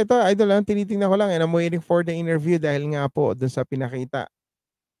 Pero ito idol, tinitingnan ko lang and I'm waiting for the interview dahil nga po doon sa pinakita.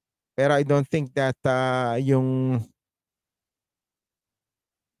 Pero I don't think that yung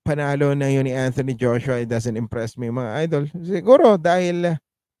panalo na yun ni Anthony Joshua, it doesn't impress me mga idol. Siguro dahil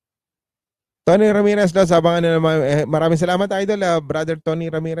Tony Ramirez daw, sabangan na naman. Maraming salamat idol, brother Tony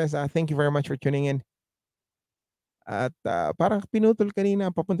Ramirez. Thank you very much for tuning in. At parang pinutol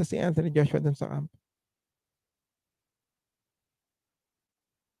kanina papunta si Anthony Joshua dun sa camp.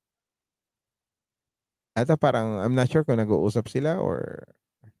 Ito parang I'm not sure kung nag-uusap sila or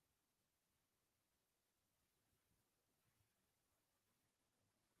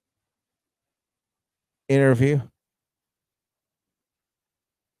interview.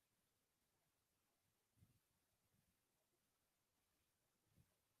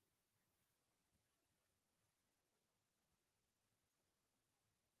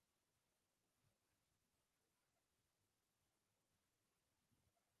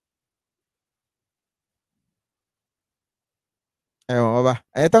 Ewan ko ba.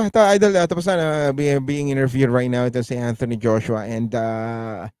 Ito idol, tapos na being interviewed right now. Ito si Anthony Joshua and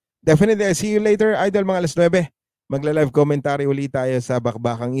definitely I'll see you later idol mga alas 9. Magla-live commentary ulit tayo sa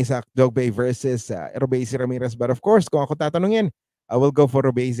Bakbakang Isaac Dogbay versus Robesi Ramirez. But of course, kung ako tatanungin, I will go for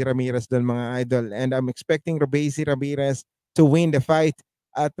Robesi Ramirez doon mga idol. And I'm expecting Robesi Ramirez to win the fight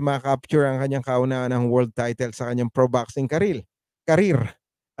at makapture ang kanyang kaunaan ng world title sa kanyang pro boxing career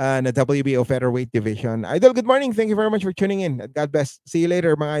na WBO featherweight division. Idol, good morning. Thank you very much for tuning in. God bless. See you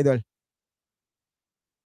later, mga idol.